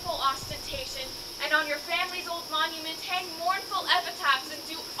mournful ostentation, and on your family's old monument hang mournful epitaphs, and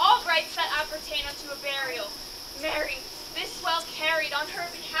do all rites that appertain unto a burial. Mary, this well carried on her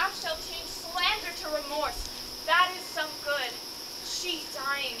behalf shall change slander to remorse. That is some good. She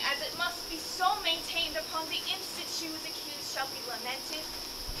dying, as it must be so maintained upon the instant she was accused, shall be lamented,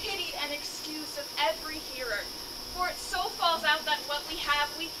 pitied, and excused of every hearer. For it so falls out that what we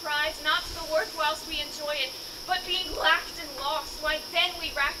have we prize, not to the worth whilst we enjoy it, but being lacked and lost, why then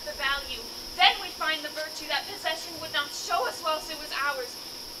we rack the value. Then we find the virtue that possession would not show us whilst it was ours.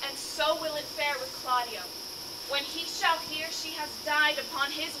 And so will it fare with Claudio. When he shall hear she has died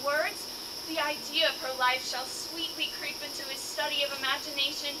upon his words, the idea of her life shall sweetly creep into his study of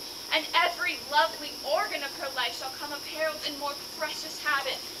imagination, and every lovely organ of her life shall come apparelled in more precious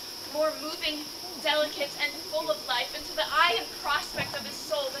habit, more moving, delicate, and full of life, into the eye and prospect of his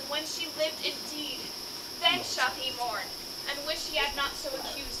soul than when she lived indeed. Then shall he mourn, and wish he had not so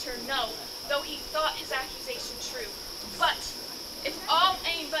accused her, no, though he thought his accusation true. But, if all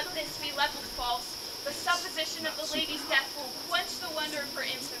aim but this be levelled false, the supposition of the lady's death will quench the wonder of her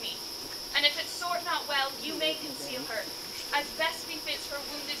infamy. And if it sort not well, you may conceal her, as best befits her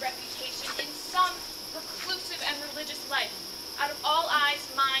wounded reputation, in some reclusive and religious life, out of all eyes,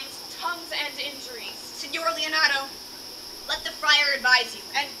 minds, tongues, and injuries. Signor Leonardo, let the friar advise you,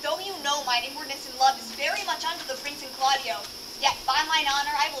 and though you know mine inwardness and love is very much unto the prince and Claudio, yet by mine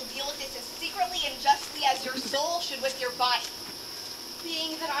honor I will deal with this as secretly and justly as your soul should with your body.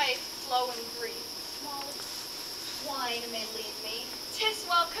 Being that I flow in grief, small wine may lead me. 'Tis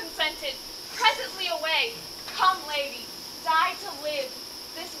well consented. Presently away. Come, lady, die to live.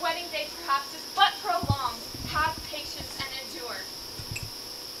 This wedding day perhaps is but prolonged. Have patience and endure.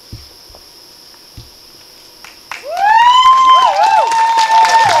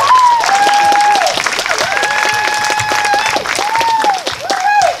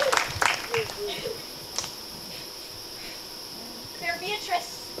 Fair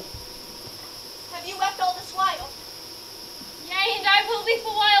Beatrice, have you wept all this while? Yea, and I will weep a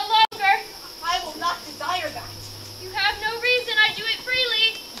while longer. I will not desire that. You have no reason, I do it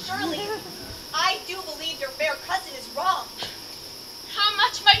freely. Surely, I do believe your fair cousin is wrong. How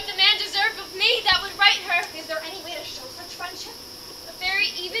much might the man deserve of me that would right her? Is there any way to show such friendship? A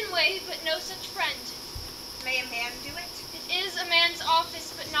very even way, but no such friend. May a man do it? It is a man's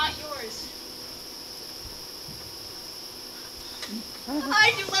office, but not yours.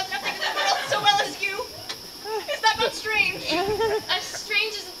 I do love nothing in the world so well as you. Is that not strange? As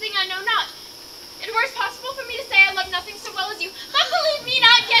strange as a thing I know not. It were possible for me to say I love nothing so well as you. But believe me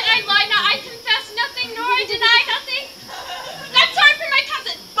not, yet I lie not. I confess nothing, nor I deny nothing. That's hard for my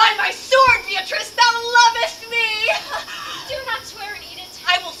cousin. By my sword, Beatrice, thou lovest me! Do not swear and eat it.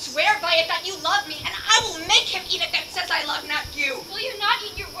 I will swear by it that you love me, and I will make him eat it that says I love not you. Will you not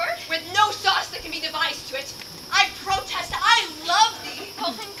eat your word? With no sauce that can be devised to it. I protest, I love thee.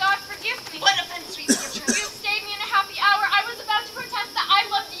 Oh, then God forgive me. What offense, sweet Beatrice? You stayed me in a happy hour. I was about to protest that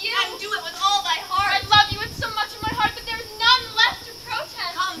I loved you. And do it with all thy heart. I love you with so much in my heart that there is none left to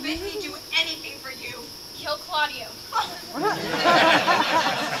protest. Come, bid me do any Claudio.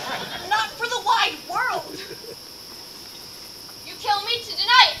 Not for the wide world. You kill me to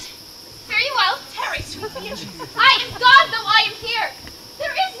deny it. Very well. Terry, sweet Beatrice. I am God, though I am here.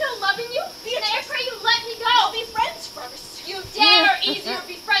 There is no love in you. And I pray you let me go. We'll be friends first. You dare easier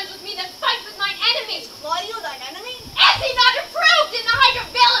be friends with me than fight with mine enemies. Claudio, thine enemy? Is he not approved in the height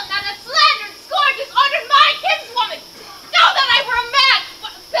of villain that has slandered, scorned, dishonored my kinswoman? Know that I were a man,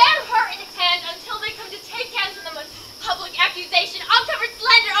 but bear her in hand until they come to take hands in the most public accusation, uncovered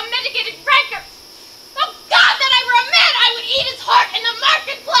slander, unmitigated rancor. Oh God, that I were a man, I would eat his heart in the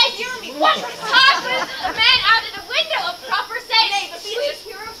marketplace. Hear me. What talk was a man out at a window of proper say? Nay, but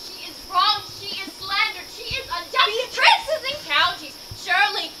Sweet hero, she is wrong, she is slandered, she is unjust. Princes and counties,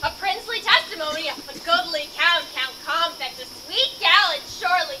 surely a princely testimony, a goodly count compact, a sweet gallant,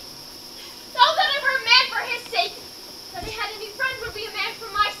 surely. Oh, that I were a man for his sake, that I had any friend would be a man for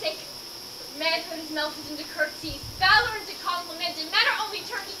my sake. But manhood is melted into curtsies, valor into compliment, and men are only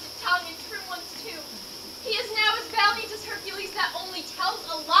turned into tongue and true ones too. He is now as valiant as Hercules that only tells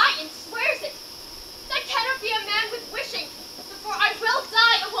a lie and swears it. That cannot be a man with wishing, before I will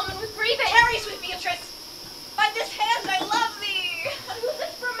die a woman with breathing. Terry, sweet Beatrice. By this hand I love thee. Use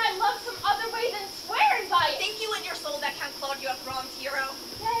it for my love some other way than swearing by it. Think you in your soul that Count Claudio hath wronged hero?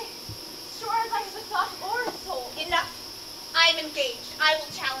 Nay, sure as I have a thought or a soul. Enough. I am engaged. I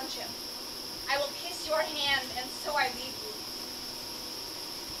will challenge him. I will kiss your hand, and so I leave you.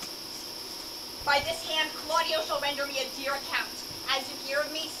 By this hand, Claudio shall render me a dear account. As you hear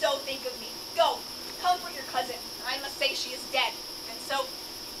of me, so think of me. Go, comfort your cousin. I must say she is dead. And so,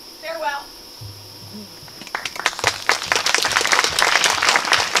 farewell.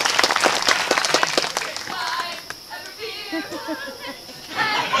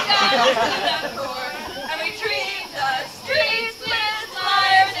 Every tree, the streets with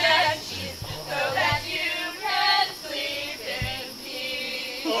lyres and cheese, so that you can sleep in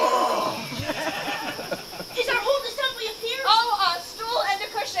peace. Is our whole assembly of here? Oh, a stool and a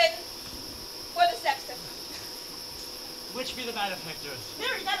cushion for the sexton. Which be the benefactors?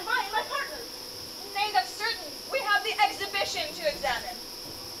 Mary, that am I and my partner. Nay, that's certain. We have the exhibition to examine.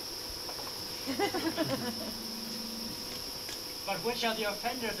 But which are the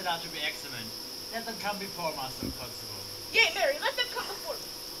offenders that are to be examined? Let them come before Master Constable. Yea, Mary, let them come before me.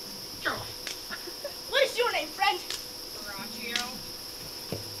 What is your name, friend? Braccio.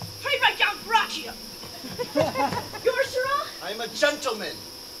 Pray write down Braccio. Yours, Sirrah? I'm a gentleman.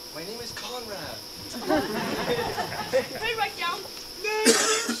 My name is Conrad. Pray write down.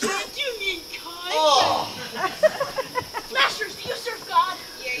 Do you mean kind? Oh! Masters, do you serve God?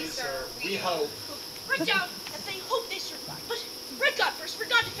 Yea, sir, We hope. Write down that they hope they serve God. But write God first, for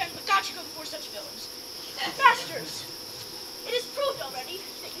God defend, but God should go before such villains. Masters, it is proved already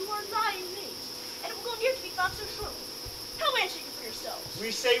that you are lying knaves, and it will go near to be thought so true. How answer you for yourselves? We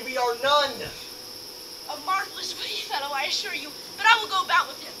say we are none. A marvelous witty fellow, I assure you, but I will go about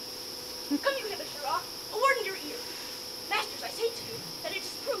with him. Come you hither, Sirrah, a word in your ear. Masters, I say to you that it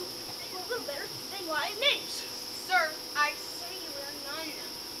is proved that you are little better than lying knaves. Sir, I say you are none.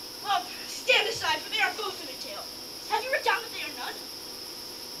 Well, stand aside, for they are both in a tale. Have you written down that they are none?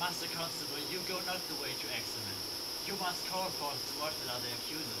 Master Constable, you go not the way to examine. You must call forth to watch the other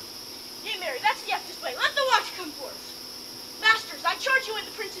accusers. Yea, Mary, that's the act display. Let the watch come forth. Masters, I charge you in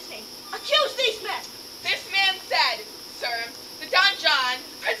the prince's name. Accuse these men. This man said, sir, that Don John,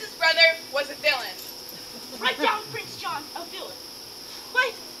 the prince's brother, was a villain. Write down Prince John, a villain.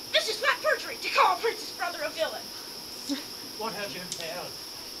 Wait, this is flat perjury to call Prince's brother a villain. What have you entailed?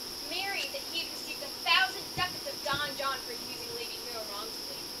 Mary, that he had received 1,000 ducats of Don John for accusing Lady Mira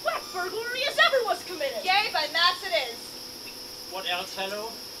wrongfully. What burglary as ever was committed? Yea, by mass it is. What else, fellow?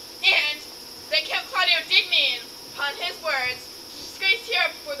 And that Count Claudio did mean, upon his words, to disgrace here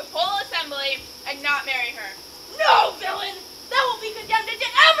before the whole assembly and not marry her. No, villain! Thou will be condemned into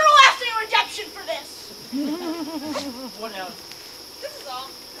everlasting redemption for this. What else? This is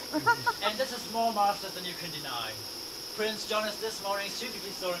all. And this is more masters than you can deny. Prince John is this morning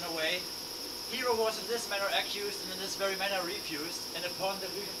secretly stolen away. Hero was in this manner accused and in this very manner refused, and upon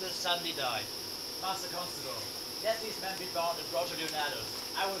the grief of this suddenly died. Master Constable, let these men be bound and brought to Leonardo.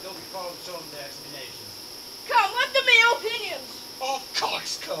 I will go before and show them their examinations. Come, let them make opinions. Oh,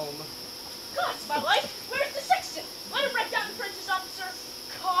 coxcomb. God's my life, where's the sexton? Let him write down the prince's officer.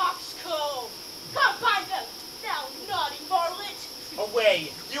 Coxcomb. Come, bind them, thou naughty varlet.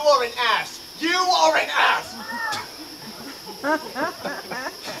 Away. You are an ass. You are an ass.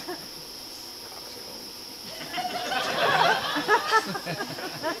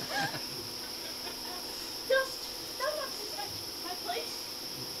 Dost thou not suspect my place?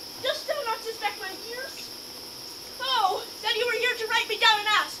 Dost thou not suspect my years?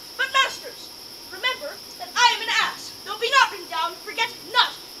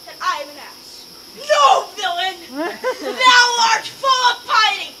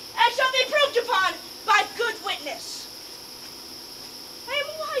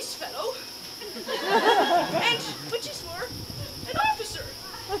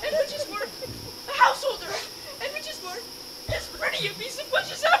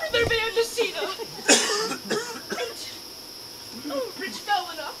 watches after their man Lucina. And rich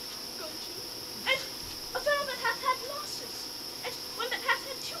fellow, go to. And a fellow that hath had losses. And one that hath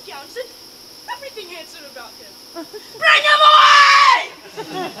had 2 gowns, and everything handsome about him. Bring him away!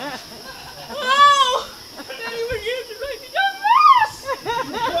 Oh! Anyone here to write me down this?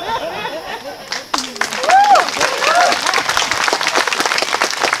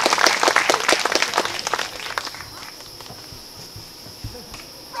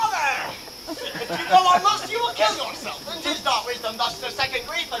 Brother! If you go on thus, you will kill yourself, and 'tis not wisdom thus to second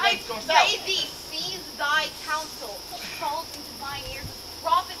grief I against pray yourself. thee, seize thy counsel. What falls into thine ears is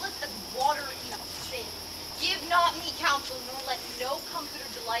profitless as water in a sin. Give not me counsel, nor let no comforter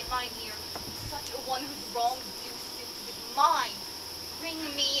delight mine ear. Such a one whose wrongs do sit with mine. Bring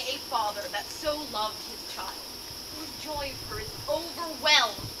me a father that so loved his child, whose joy for is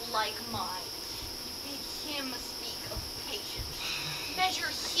overwhelmed like mine. Bid him speak of patience.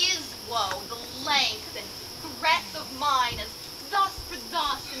 Measure his woe, the length and breadth of mine, as thus for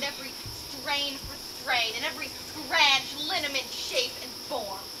thus, and every strain for strain, and every branch, lineament, shape, and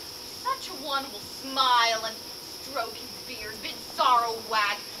form. Such a one will smile and stroke his beard, bid sorrow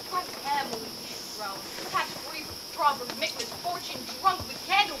wag, for heavily grown, catch free with proverb, make misfortune drunk with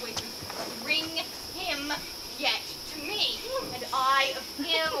candle wafers. Bring him yet to me, and I of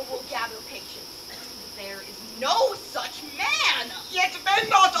him will gather patience. There is no such man. Yet bend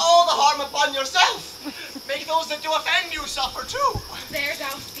not all the harm upon yourself. Make those that do offend you suffer too. There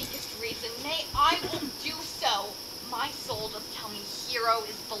thou speakest reason, nay, I will do so. My soul doth tell me Hero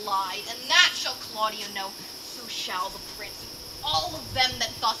is belied, and that shall Claudia know, so shall the prince, and all of them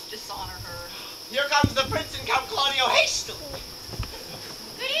that thus dishonor her. Here comes the prince and Count Claudio hastily.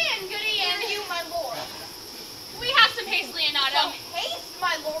 Good e'en, good e'en. Hear you, my lord. We have some haste, Leonato. Some haste,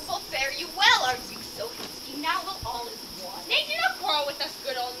 my lord, will fare you well. Are you so hasty? Now will all is one. Nay, do not quarrel with us,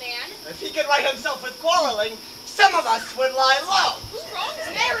 good old man. If he could right himself with quarreling, some of us would lie low. Who wrongs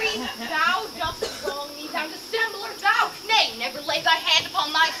me? Mary, thou dost wrong me, thou dissembler, thou! Nay, never lay thy hand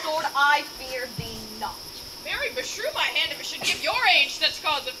upon thy sword, I fear thee not. Mary, beshrew my hand if it should give your age such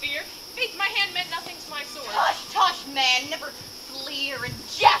cause of fear. Faith, my hand meant nothing to my sword. Tush, tush, man, never fleer and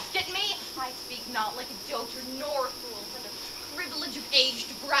jest at me. I speak not like a doter nor a fool, for the privilege of age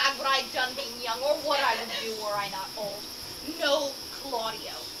to brag what I had done being young, or what I would do were I not old. No,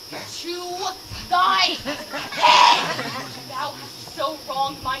 Claudio, to thy head! Thou hast so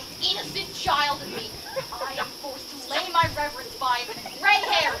wronged my innocent child and me. I am forced to lay my reverence by gray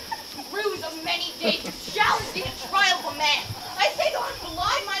hair, bruise of many days, to challenge thee to trial of a man. I say thou hast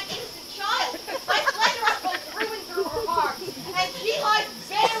belied my innocent child. Thy splendor hath both through and through her heart, and she lies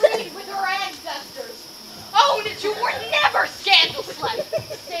buried with her ancestors. Own that you were never scandalous,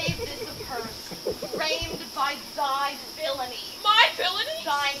 save this of hers, framed by thy villainy. My villainy?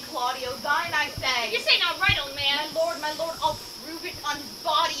 Thine, Claudio, thine, I say. You say not right, old man. My lord, I'll prove it on his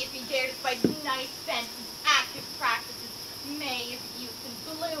body if he dare despite nice fences, active practices, May of youth, and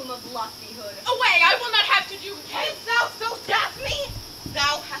bloom of lustihood. Away, I will not have to do with you. Canst thou so daff me?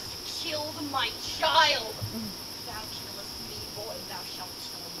 Thou hast killed my child. Thou killest me, boy, thou shalt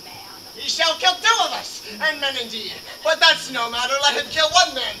kill a man. He shall kill 2 of us, and men indeed. But that's no matter, let him kill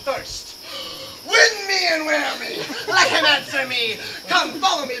 1 man first. Win me and wear me, let him answer me. Come,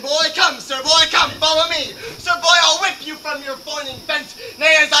 follow me, boy, come, sir boy, come, follow me. Sir boy, I'll whip you from your foining fence,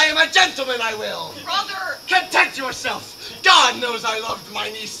 nay, as I am a gentleman, I will. Brother! Content yourself. God knows I loved my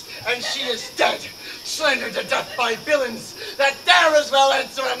niece, and she is dead, slandered to death by villains that dare as well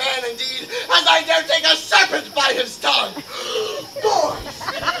answer a man indeed as I dare take a serpent by his tongue. Boys,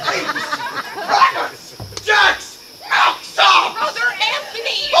 thieves, braggarts, jacks, milksops! Brother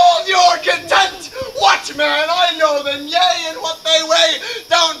Anthony! Hold your content! What, man? I know them, yea, and what they weigh,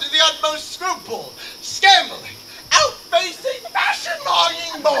 down to the utmost scruple, scambling, outfacing,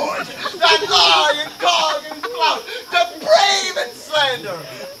 fashion-longing boys that lie and cog and flout, deprave and slander,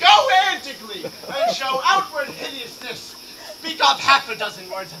 go antically, and show outward hideousness, speak of 6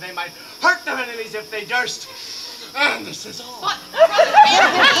 words that they might hurt their enemies if they durst, and this is all. But, Brother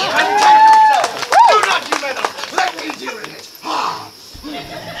Anthony! Content yourself! Do not you meddle! Let me deal in it! Ah!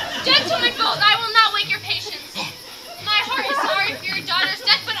 Gentlemen both, I will not wake your patience. My heart is sorry for your daughter's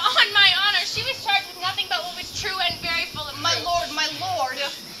death, but on my honor, she was charged with nothing but what was true and very full of My lord, my lord.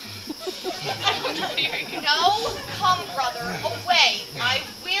 No, come, brother, away. I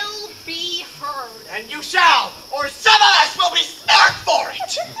will be heard. And you shall, or some of us will be snarked for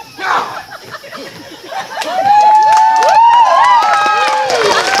it!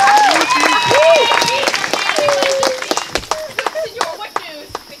 Senor, what news?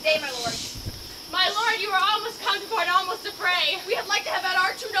 Good day, my lord. My lord, you are almost come to part, almost to pray. We had like to have had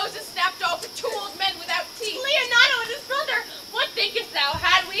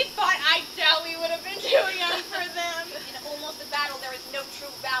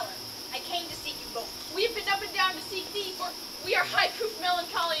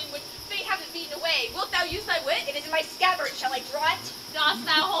in my scabbard. Shall I draw it? Dost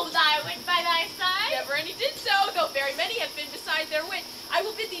thou hold thy wit by thy side? Never any did so, though very many have been beside their wit. I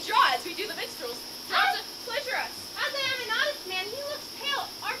will bid thee draw as we do the minstrels. Draw to pleasure us. As I am an honest man, he looks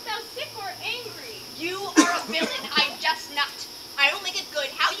pale. Art thou sick or angry? You are a villain. I'm just not. I will make it good.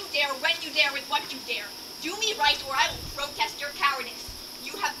 How you dare, when you dare, with what you dare. Do me right, or I will protest your cowardice.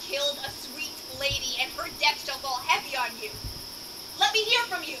 You have killed a sweet lady, and her death shall fall heavy on you. Let me hear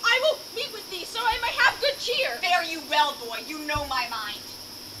from you. I will meet with thee, so I may have good cheer. Fare you well, boy. You know my mind.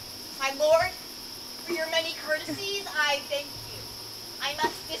 My lord, for your many courtesies, I thank you. I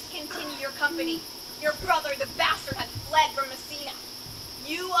must discontinue your company. Your brother, the bastard, hath fled from Messina.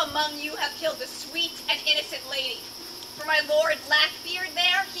 You among you have killed a sweet and innocent lady. For my lord Blackbeard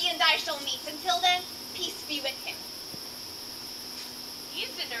there, he and I shall meet. Until then, peace be with him. He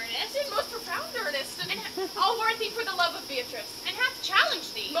is in earnest, In most profound earnest, and I'll warrant thee for the love of Beatrice. and hath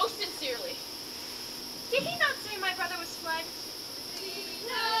challenged thee. Most sincerely. Did he not say my brother was fled?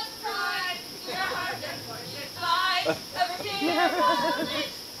 Jesus Christ, your heart and worship fly, ever hear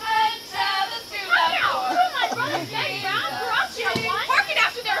and tell us to the Lord. Oh, my brother dead bound for us, shall one? Hearken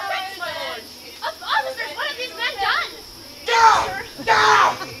after their offense, my lord. Officers, what have these men done?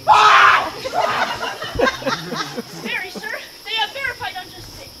 Very, sir, they have verified unjust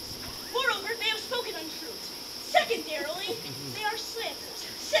things. Moreover, they have spoken untruths. Secondarily, they are slanderers.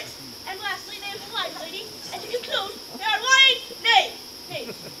 Sixth, and lastly, they have lied, lady. And to conclude, they are lying knaves.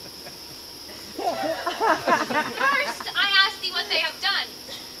 First, I ask thee what they have done.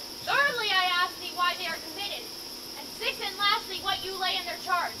 Thirdly, I ask thee why they are committed. And sixth and lastly, what you lay in their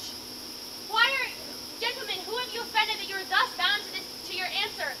charge. Why are, gentlemen, who have you offended that you are thus bound to your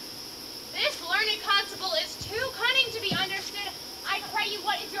answer? This learned constable is too cunning to be understood. I pray you,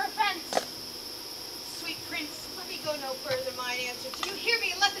 what is your offense? Sweet prince, let me go no further mine answer. Do you hear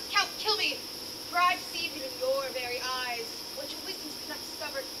me? Let this count kill me. For I perceived it in your very eyes. What your wisdoms could not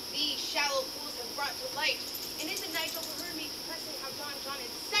discover, these shallow fools have brought to light. And in the night overheard me confessing how John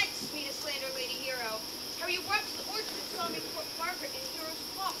incensed me to slander Lady Hero. How you brought to the orchard and saw me court Margaret in Hero's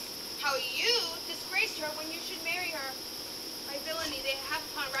cloth. How you disgraced her when you should marry her. My villainy they have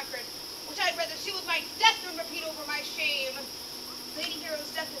upon record, which I'd rather she with my death than repeat over my shame. Lady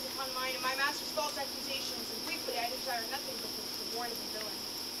Hero's death is upon mine, and my master's false accusations, and briefly I desire nothing but to warn the villain.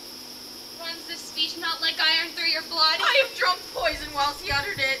 Runs this speech not like iron through your blood? I have drunk poison whilst he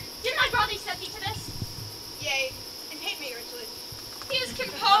uttered it. Did my brother set thee to this? Yea, and paint me richly. He is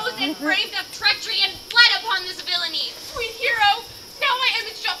composed and braved of treachery and fled upon this villainy. Sweet hero, now my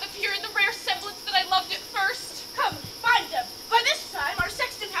image doth appear in the rare semblance that I loved at first. Come, find them. By this time, our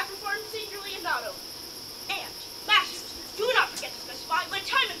sexton hath performed Signor Leonardo. And, masters, do not forget to specify what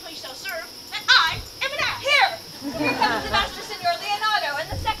time and place shall serve, that I am an ass. Here comes the master, Signor Leonardo, and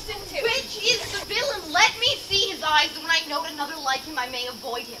the sexton too. Which is the villain? Let me see his eyes, and when I note another like him, I may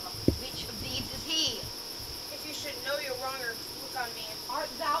avoid him. Which of these is he? If you should know your wronger, look on me. Art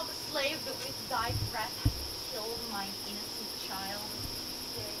thou the slave that with thy breath hast killed mine innocent child?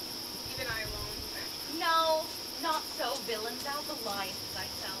 Yea, even I alone. No, not so, villain, thou beliest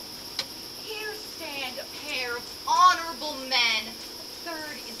thyself. Here stand a pair of honorable men. The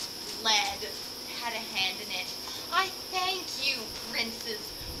third is fled, had a hand in it. I thank you, princes,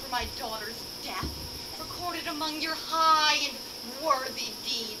 for my daughter's death, recorded among your high and worthy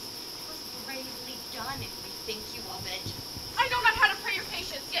deeds. 'Twas bravely done, if we think you of it. I know not how to pray your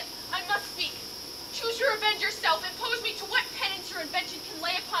patience, yet I must speak. Choose to revenge yourself, and pose me to what penance your invention can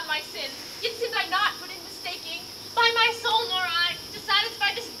lay upon my sin. Yet sinned I not, but in mistaking. By my soul nor I, to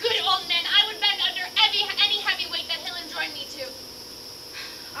satisfy this good old man, I would bend under any heavy weight that he'll enjoin me to.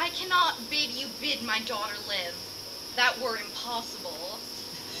 I cannot bid you bid my daughter live. That were impossible.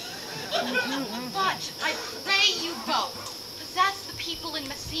 But I pray you both, possess the people in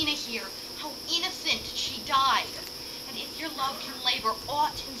Messina here, how innocent she died. And if your love can labor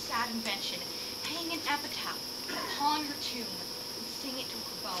aught in sad invention, hang an epitaph upon her tomb, and sing it to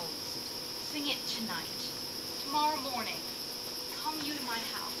her bones. Sing it tonight. Tomorrow morning, come you to my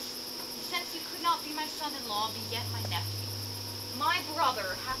house. And since you could not be my son-in-law, be yet my nephew. My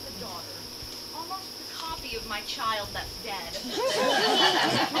brother hath a daughter, almost the copy of my child that's dead.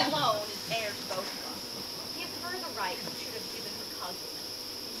 Alone is heir to both of us. Give her the right who should have given her cousin,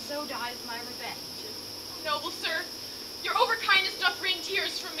 and so dies my revenge. Noble sir, your overkindness doth wring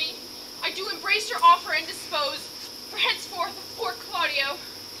tears from me. I do embrace your offer and dispose, for henceforth of poor Claudio.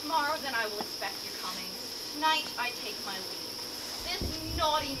 Tomorrow then I will expect your coming. Tonight I take my leave. This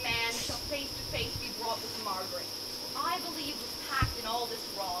naughty man shall face to face be brought with Margaret, who I believe was packed in all this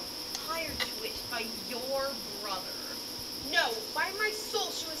wrong, hired to it by your brother. No, by my soul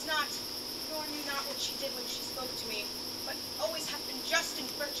she was not, nor knew not what she did when she spoke. spoke to me, but always hath been just and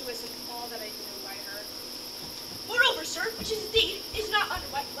virtuous in all that I do by her. Moreover, sir, which is indeed is not under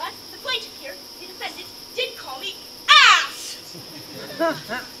my glass, the plaintiff here, the defendant, did call me ass!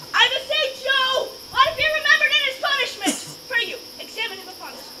 I must say, Joe, ought to be remembered in his punishment. Pray you, examine him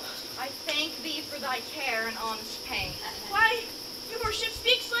upon this point. I thank thee for thy care and honest pain. Why, your worship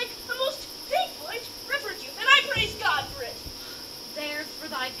speaks like a most faithful and reverend youth, and I praise God for it. There's for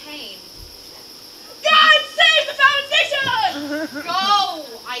thy pain. God save the foundation! Go!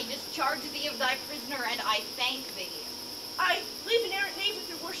 I discharge thee of thy prisoner, and I thank thee. I leave an errant knave with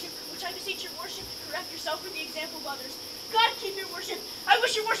your worship, which I beseech your worship to correct yourself for the example of others. God keep your worship. I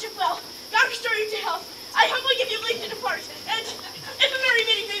wish your worship well. God restore you to health. I humbly give you leave to depart, and if a merry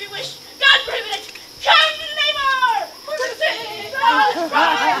meeting may be wished, God prohibit it. Come to the neighbor!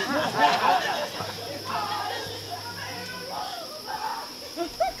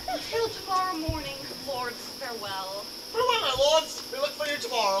 Until tomorrow morning, lords, farewell. Farewell, my lords. We look for you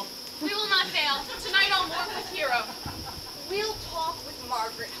tomorrow. We will not fail. Tonight I'll work with Hero. We'll talk with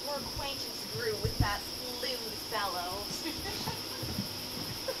Margaret, how her acquaintance grew with that lewd fellow.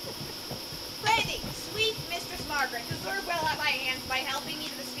 Lady, sweet Mistress Margaret, deserve well at my hands by helping me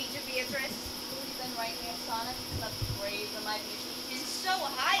to the speech of Beatrice. Will you then write me a sonnet in the praise of my beauty? In so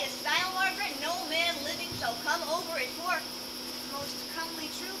high a style, Margaret, no man living shall come over it, for most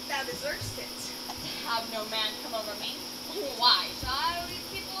comely truth thou deservest it. Have no man come over me. Why, child, these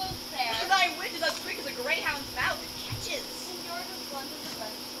people will stare. Thy wit is as quick as a greyhound's mouth it catches. And yours is blunt as a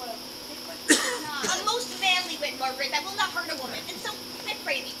French foot. A most manly wit, Margaret, that will not hurt a woman. And so, I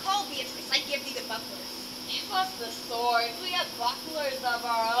pray thee, call Beatrice, I give thee the bucklers. Give us the swords. We have bucklers of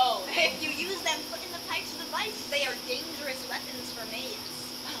our own. If you use them, put in the pipes of the vice. They are dangerous weapons for maids.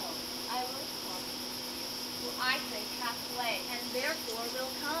 Oh, I will come. Who I think hath play, and therefore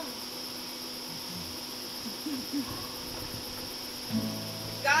will come.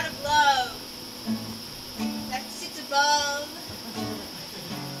 God of love, that sits above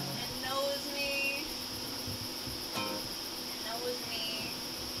and knows me,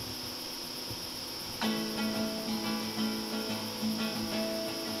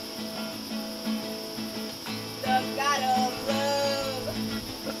 The God of love,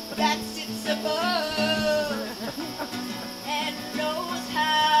 that sits above and knows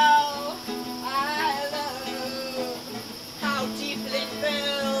how I love, how deeply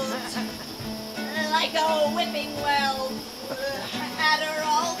felt, like a whipping well at her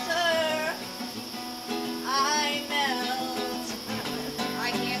altar. I melt.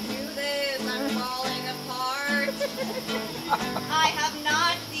 I can't do this. I'm falling apart. I have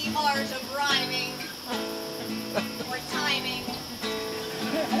not the art of rhyming or timing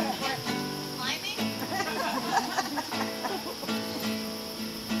or climbing.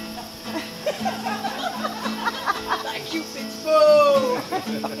 Like Cupid's bow,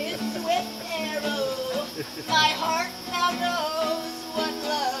 his swift arrow. My heart now knows what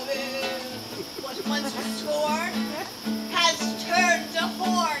love is. What once was scorn has turned to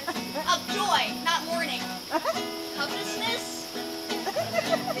horn of joy, not mourning. Covetousness?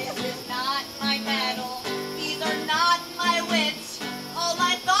 This is not my battle. These are not my wits. All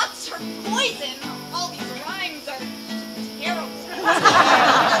my thoughts are poison. All these rhymes are terrible.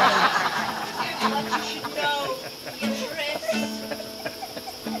 What you should know, Beatrice.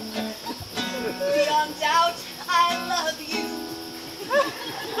 Beyond doubt, I love you.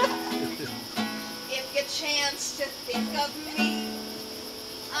 If you chance to think of me,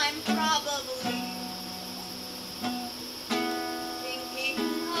 I'm probably thinking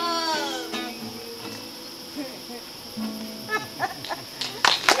of you.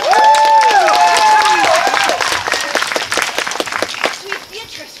 Sweet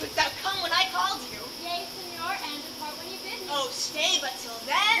Beatrice, wouldst thou come when I called you? Yea, senor, and depart when you bid me. Oh, stay but till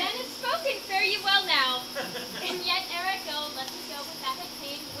then. Then is spoken, fare you well now. And yet, ere I go, let me go with that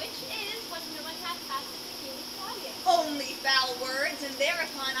obtained, which is what no one hath passed in the king of Claudia. Only foul words, and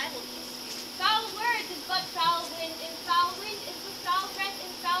thereupon I will kiss you. Foul words is but foul wind, and foul wind is but foul breath,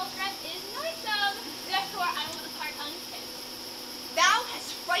 and foul breath is noisome. Therefore, I will depart unkissed. Thou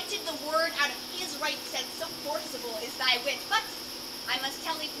hast frighted the word out of his right sense, so forcible is thy wit. But I must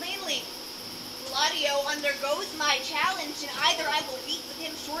tell thee plainly, Claudio undergoes my challenge, and either I will meet with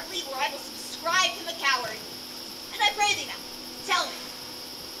him shortly, or I will subscribe him a coward. And I pray thee now, tell me,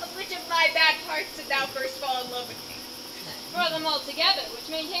 of which of my bad parts did thou first fall in love with me? For them all together, which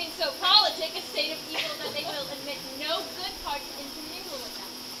maintain so politic a state of evil that they will admit no good part to intermingle with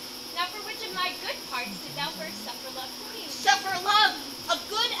them. Now for which of my good parts did thou first suffer love from me? Suffer love! A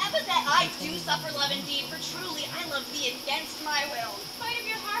good epithet! I do suffer love indeed, for truly I love thee against my will. In spite of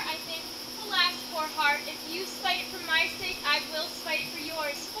your heart, I think. Alas, poor heart, if you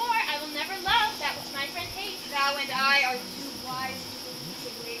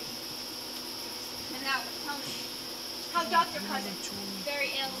your cousin?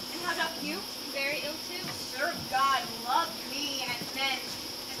 Very ill. And how doth you? Very ill too. Serve God, love me, and men.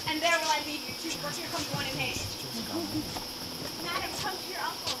 And there will I leave you too, for here comes one in haste. Madam, come to your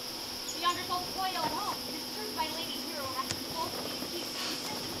uncle. Yonder both boy at home. It is proved my lady hero has been both of these keys.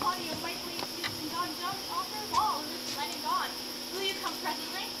 Since Claudio rightfully accused and gone down off their wall and is letting gone. Will you come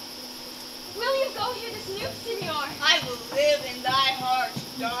presently? Will you go hear this news, Signor? I will live in thy heart,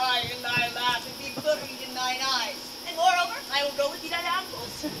 die in thy lap, and be buried in thine eyes. And moreover, I will go with thee to thy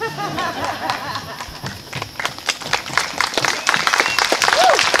uncle's.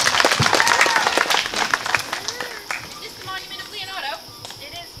 Is the monument of Leonardo?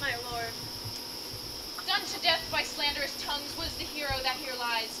 It is, my lord. Done to death by slanderous tongues was the hero that here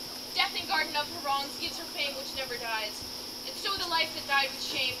lies. Death in garden of her wrongs gives her fame which never dies. And so the life that died with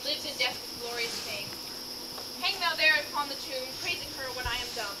shame lives in death with glorious fame. Hang thou there upon the tomb, praising her when I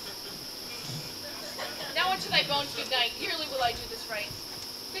am dumb. Now unto thy bones good night, dearly will I do this right.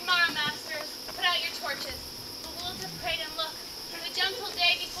 Good morrow, masters. Put out your torches. The wolves have prayed and look. The gentle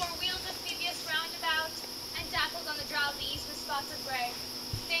day before wheels of Phoebus round about, and dapples on the drowsy east with spots of gray.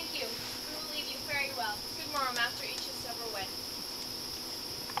 Thank you. We will leave you very well. Good morrow, master, each is several way.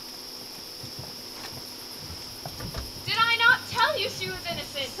 Did I not tell you she was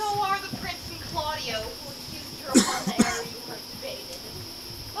innocent? So are the Prince and Claudio, who accused her upon the error you heard debated.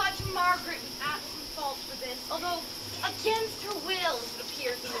 But Margaret was at some fault for this, although against her will, it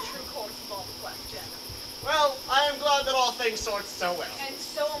appears in the true course of all the question. Well, I am glad that all things sort so well. And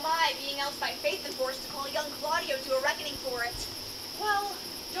so am I, being else by faith enforced to call young Claudio to a reckoning for it. Well,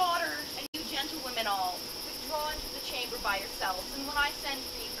 daughters, and you gentlewomen all, withdraw into the chamber by yourselves, and when I send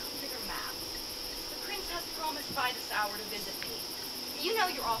for you, consider mass. The prince has promised by this hour to visit me. You know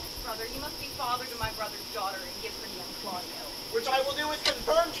your office, brother. You must be father to my brother's daughter and give her to young Claudio. Which I will do with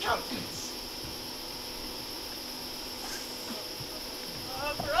confirmed countenance.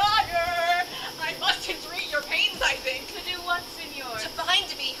 Brother! I must entreat your pains, I think. To do what, Signor? To find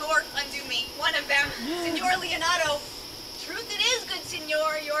me, or undo me, one of them. Signor Leonardo. Truth it is, good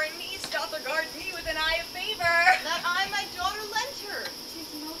Signor, your niece doth regard me with an eye of favor. That I my daughter lent her. 'Tis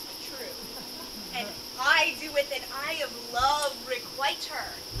most true. And I do with an eye of love requite her.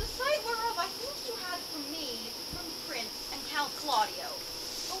 The sight whereof I think you had from me, from Prince and Count Claudio.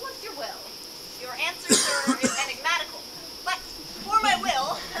 But what's your will? Your answer, sir, is enigmatical. But for my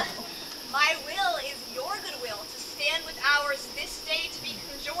will, my will is your good will to stand with ours this day to be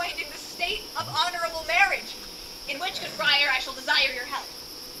conjoined in the state of honorable marriage, in which, good friar, I shall desire your help.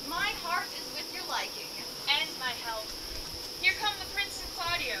 My heart is with your liking. And my help. Here come the Prince and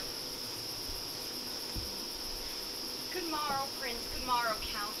Claudio. Good morrow, Prince. Good morrow,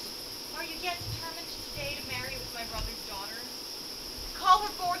 Count. Are you yet determined today to marry with my brother's daughter? Call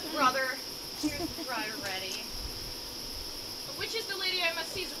her forth, brother. Here's the friar ready. Which is the lady I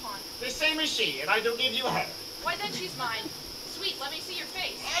must seize upon? The same is she, and I do give you her. Why then she's mine. Sweet, let me see your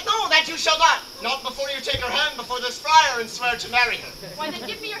face. No, that you shall not. Not before you take her hand before this friar and swear to marry her. Why then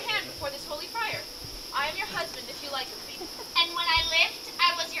give me your hand before this holy friar. I am your husband if you like of me. And when I lived,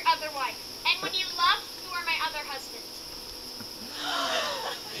 I was your other wife. And when you loved, you were my other husband.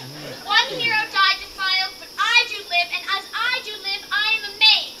 One hero died defiled, but I do live, and as I do live, I am a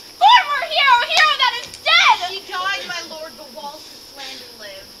maid. Former hero, hero that is dead! She died, my lord, but whilst the slander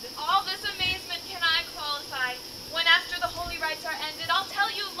lived. All this amazement can I qualify. When after the holy rites are ended, I'll tell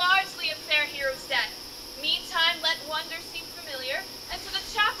you largely of fair hero's death. Meantime, let wonder seem familiar, and to the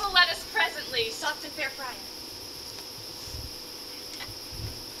chapel let us presently. Soft and fair friar.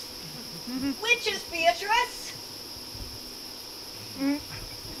 Which is Beatrice? I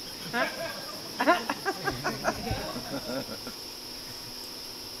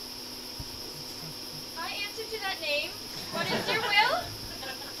answer to that name. What is your will?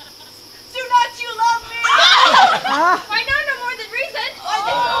 Do not you love me? I know no more than reason.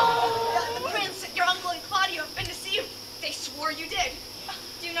 The prince, your uncle, and Claudio have been to see you. They swore you did.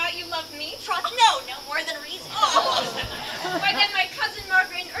 Do not you love me? Troth, no more than reason. Why then my cousin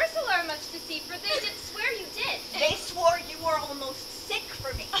Margaret and Ursula are much deceived, for they did swear you did. They swore you were almost sick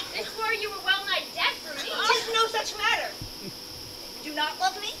for me. They swore you were well nigh dead for me. Tis no such matter. You do not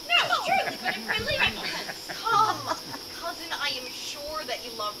love me? No, surely, but in friendly recompense. Come, cousin, I am sure that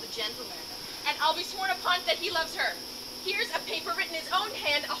you love the gentleman. And I'll be sworn upon that he loves her. Here's a paper written in his own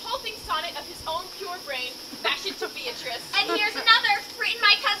hand, a halting sonnet of his own pure brain, fashioned to Beatrice. And here's another, written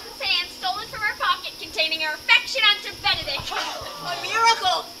my cousin's hand, stolen from her pocket, containing her affection unto Benedict. A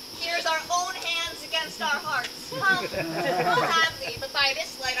miracle! Here's our own hands against our hearts. Come, we'll have thee, but by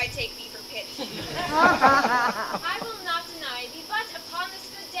this light I take thee for pity. I will not deny thee, but upon this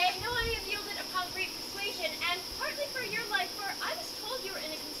good day, know I have yielded upon great persuasion, and partly for your life,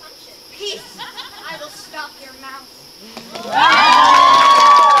 mouse.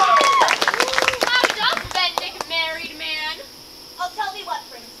 How doth Bendick married man? I'll tell thee what,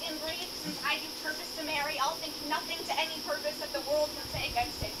 Prince. In brief, since I do purpose to marry, I'll think nothing to any purpose that the world can say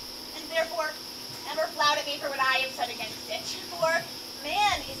against it. And therefore, never flout at me for what I have said against it. For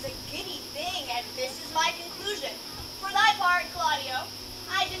man is a giddy thing, and this is my conclusion. For thy part, Claudio,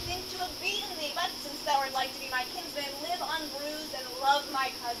 I did think to have beaten thee, but since thou art like to be my kinsman, live unbruised and love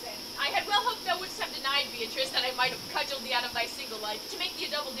my cousin. I had well hoped thou wouldst have denied, Beatrice, that I might have cudgeled thee out of thy single life, to make thee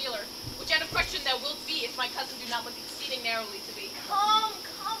a double dealer, which out of question thou wilt be if my cousin do not look exceeding narrowly to thee. Come,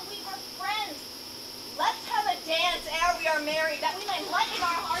 we are friends. Let's have a dance ere we are married, that we may lighten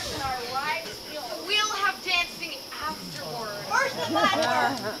our hearts and our lives feel. We'll have dancing afterward. First the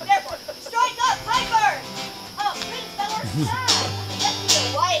backward. Therefore, strike up, pipers! Oh, Prince, thou art sad. Get thee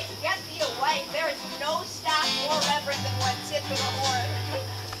a wife, get thee a wife. There is no staff more reverent than one sits with a horn.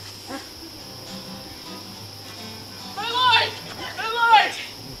 My lord! My lord!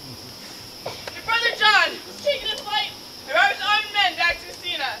 Your brother John was taken in fight. I brought his armed men back to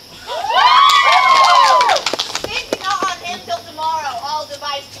Messina. Think not on him till tomorrow. I'll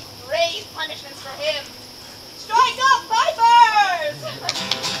devise grave punishments for him. Strike up, pipers!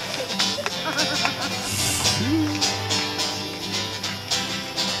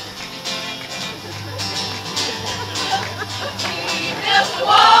 We built the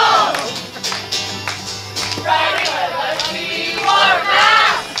wall! Right with us we wore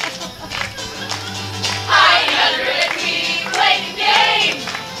masks! Hiding under it we played the game!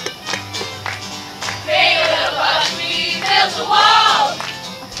 Made of us we built a wall!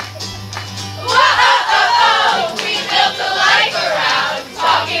 Whoa!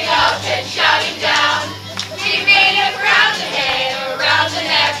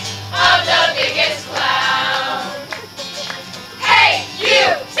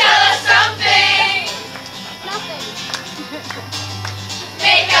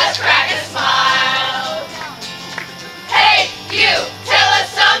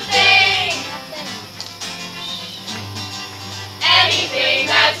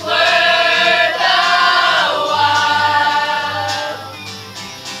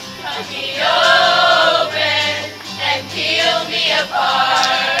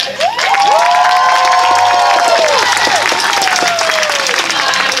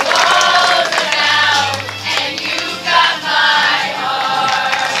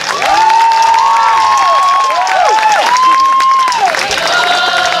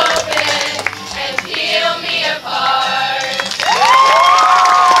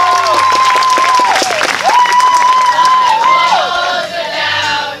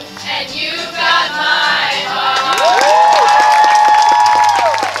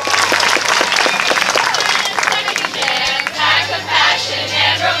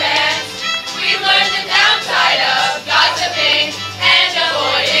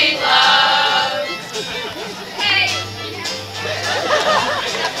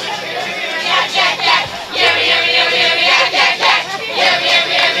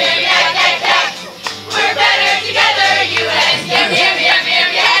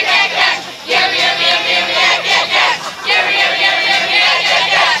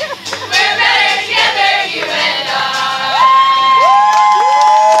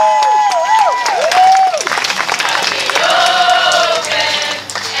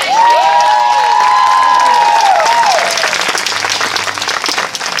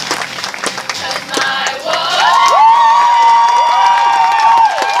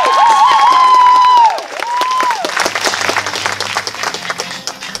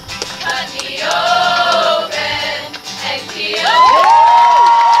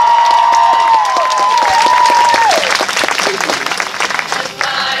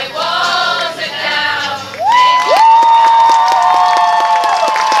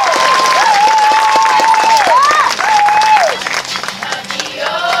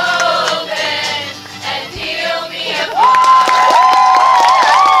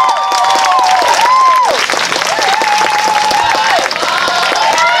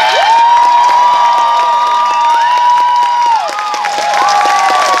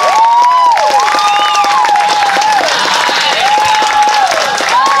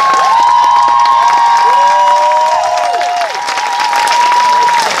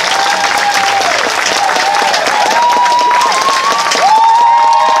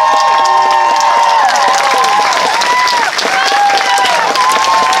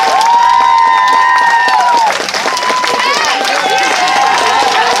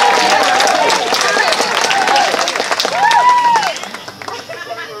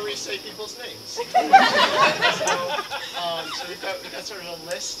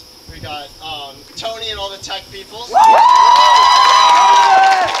 We got Tony and all the tech people. Ethan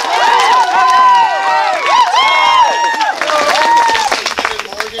and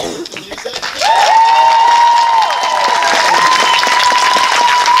Morgan with the music.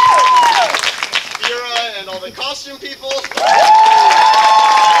 Vera and all the costume people.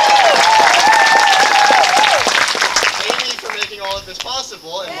 Amy for making all of this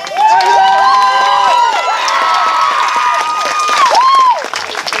possible. And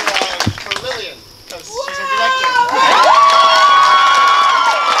for Lillian, because she's our director.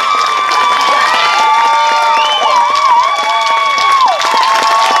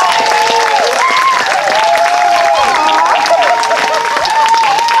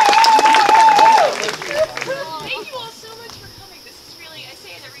 Thank you all so much for coming. This is really, I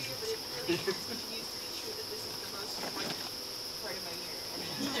say it every year, but it really continues to be true that this is the most important part of my year. And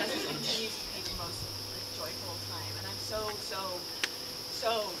it just continues to be the most joyful time. And I'm so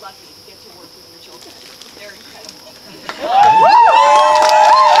lucky to get to work with your children. They're incredible.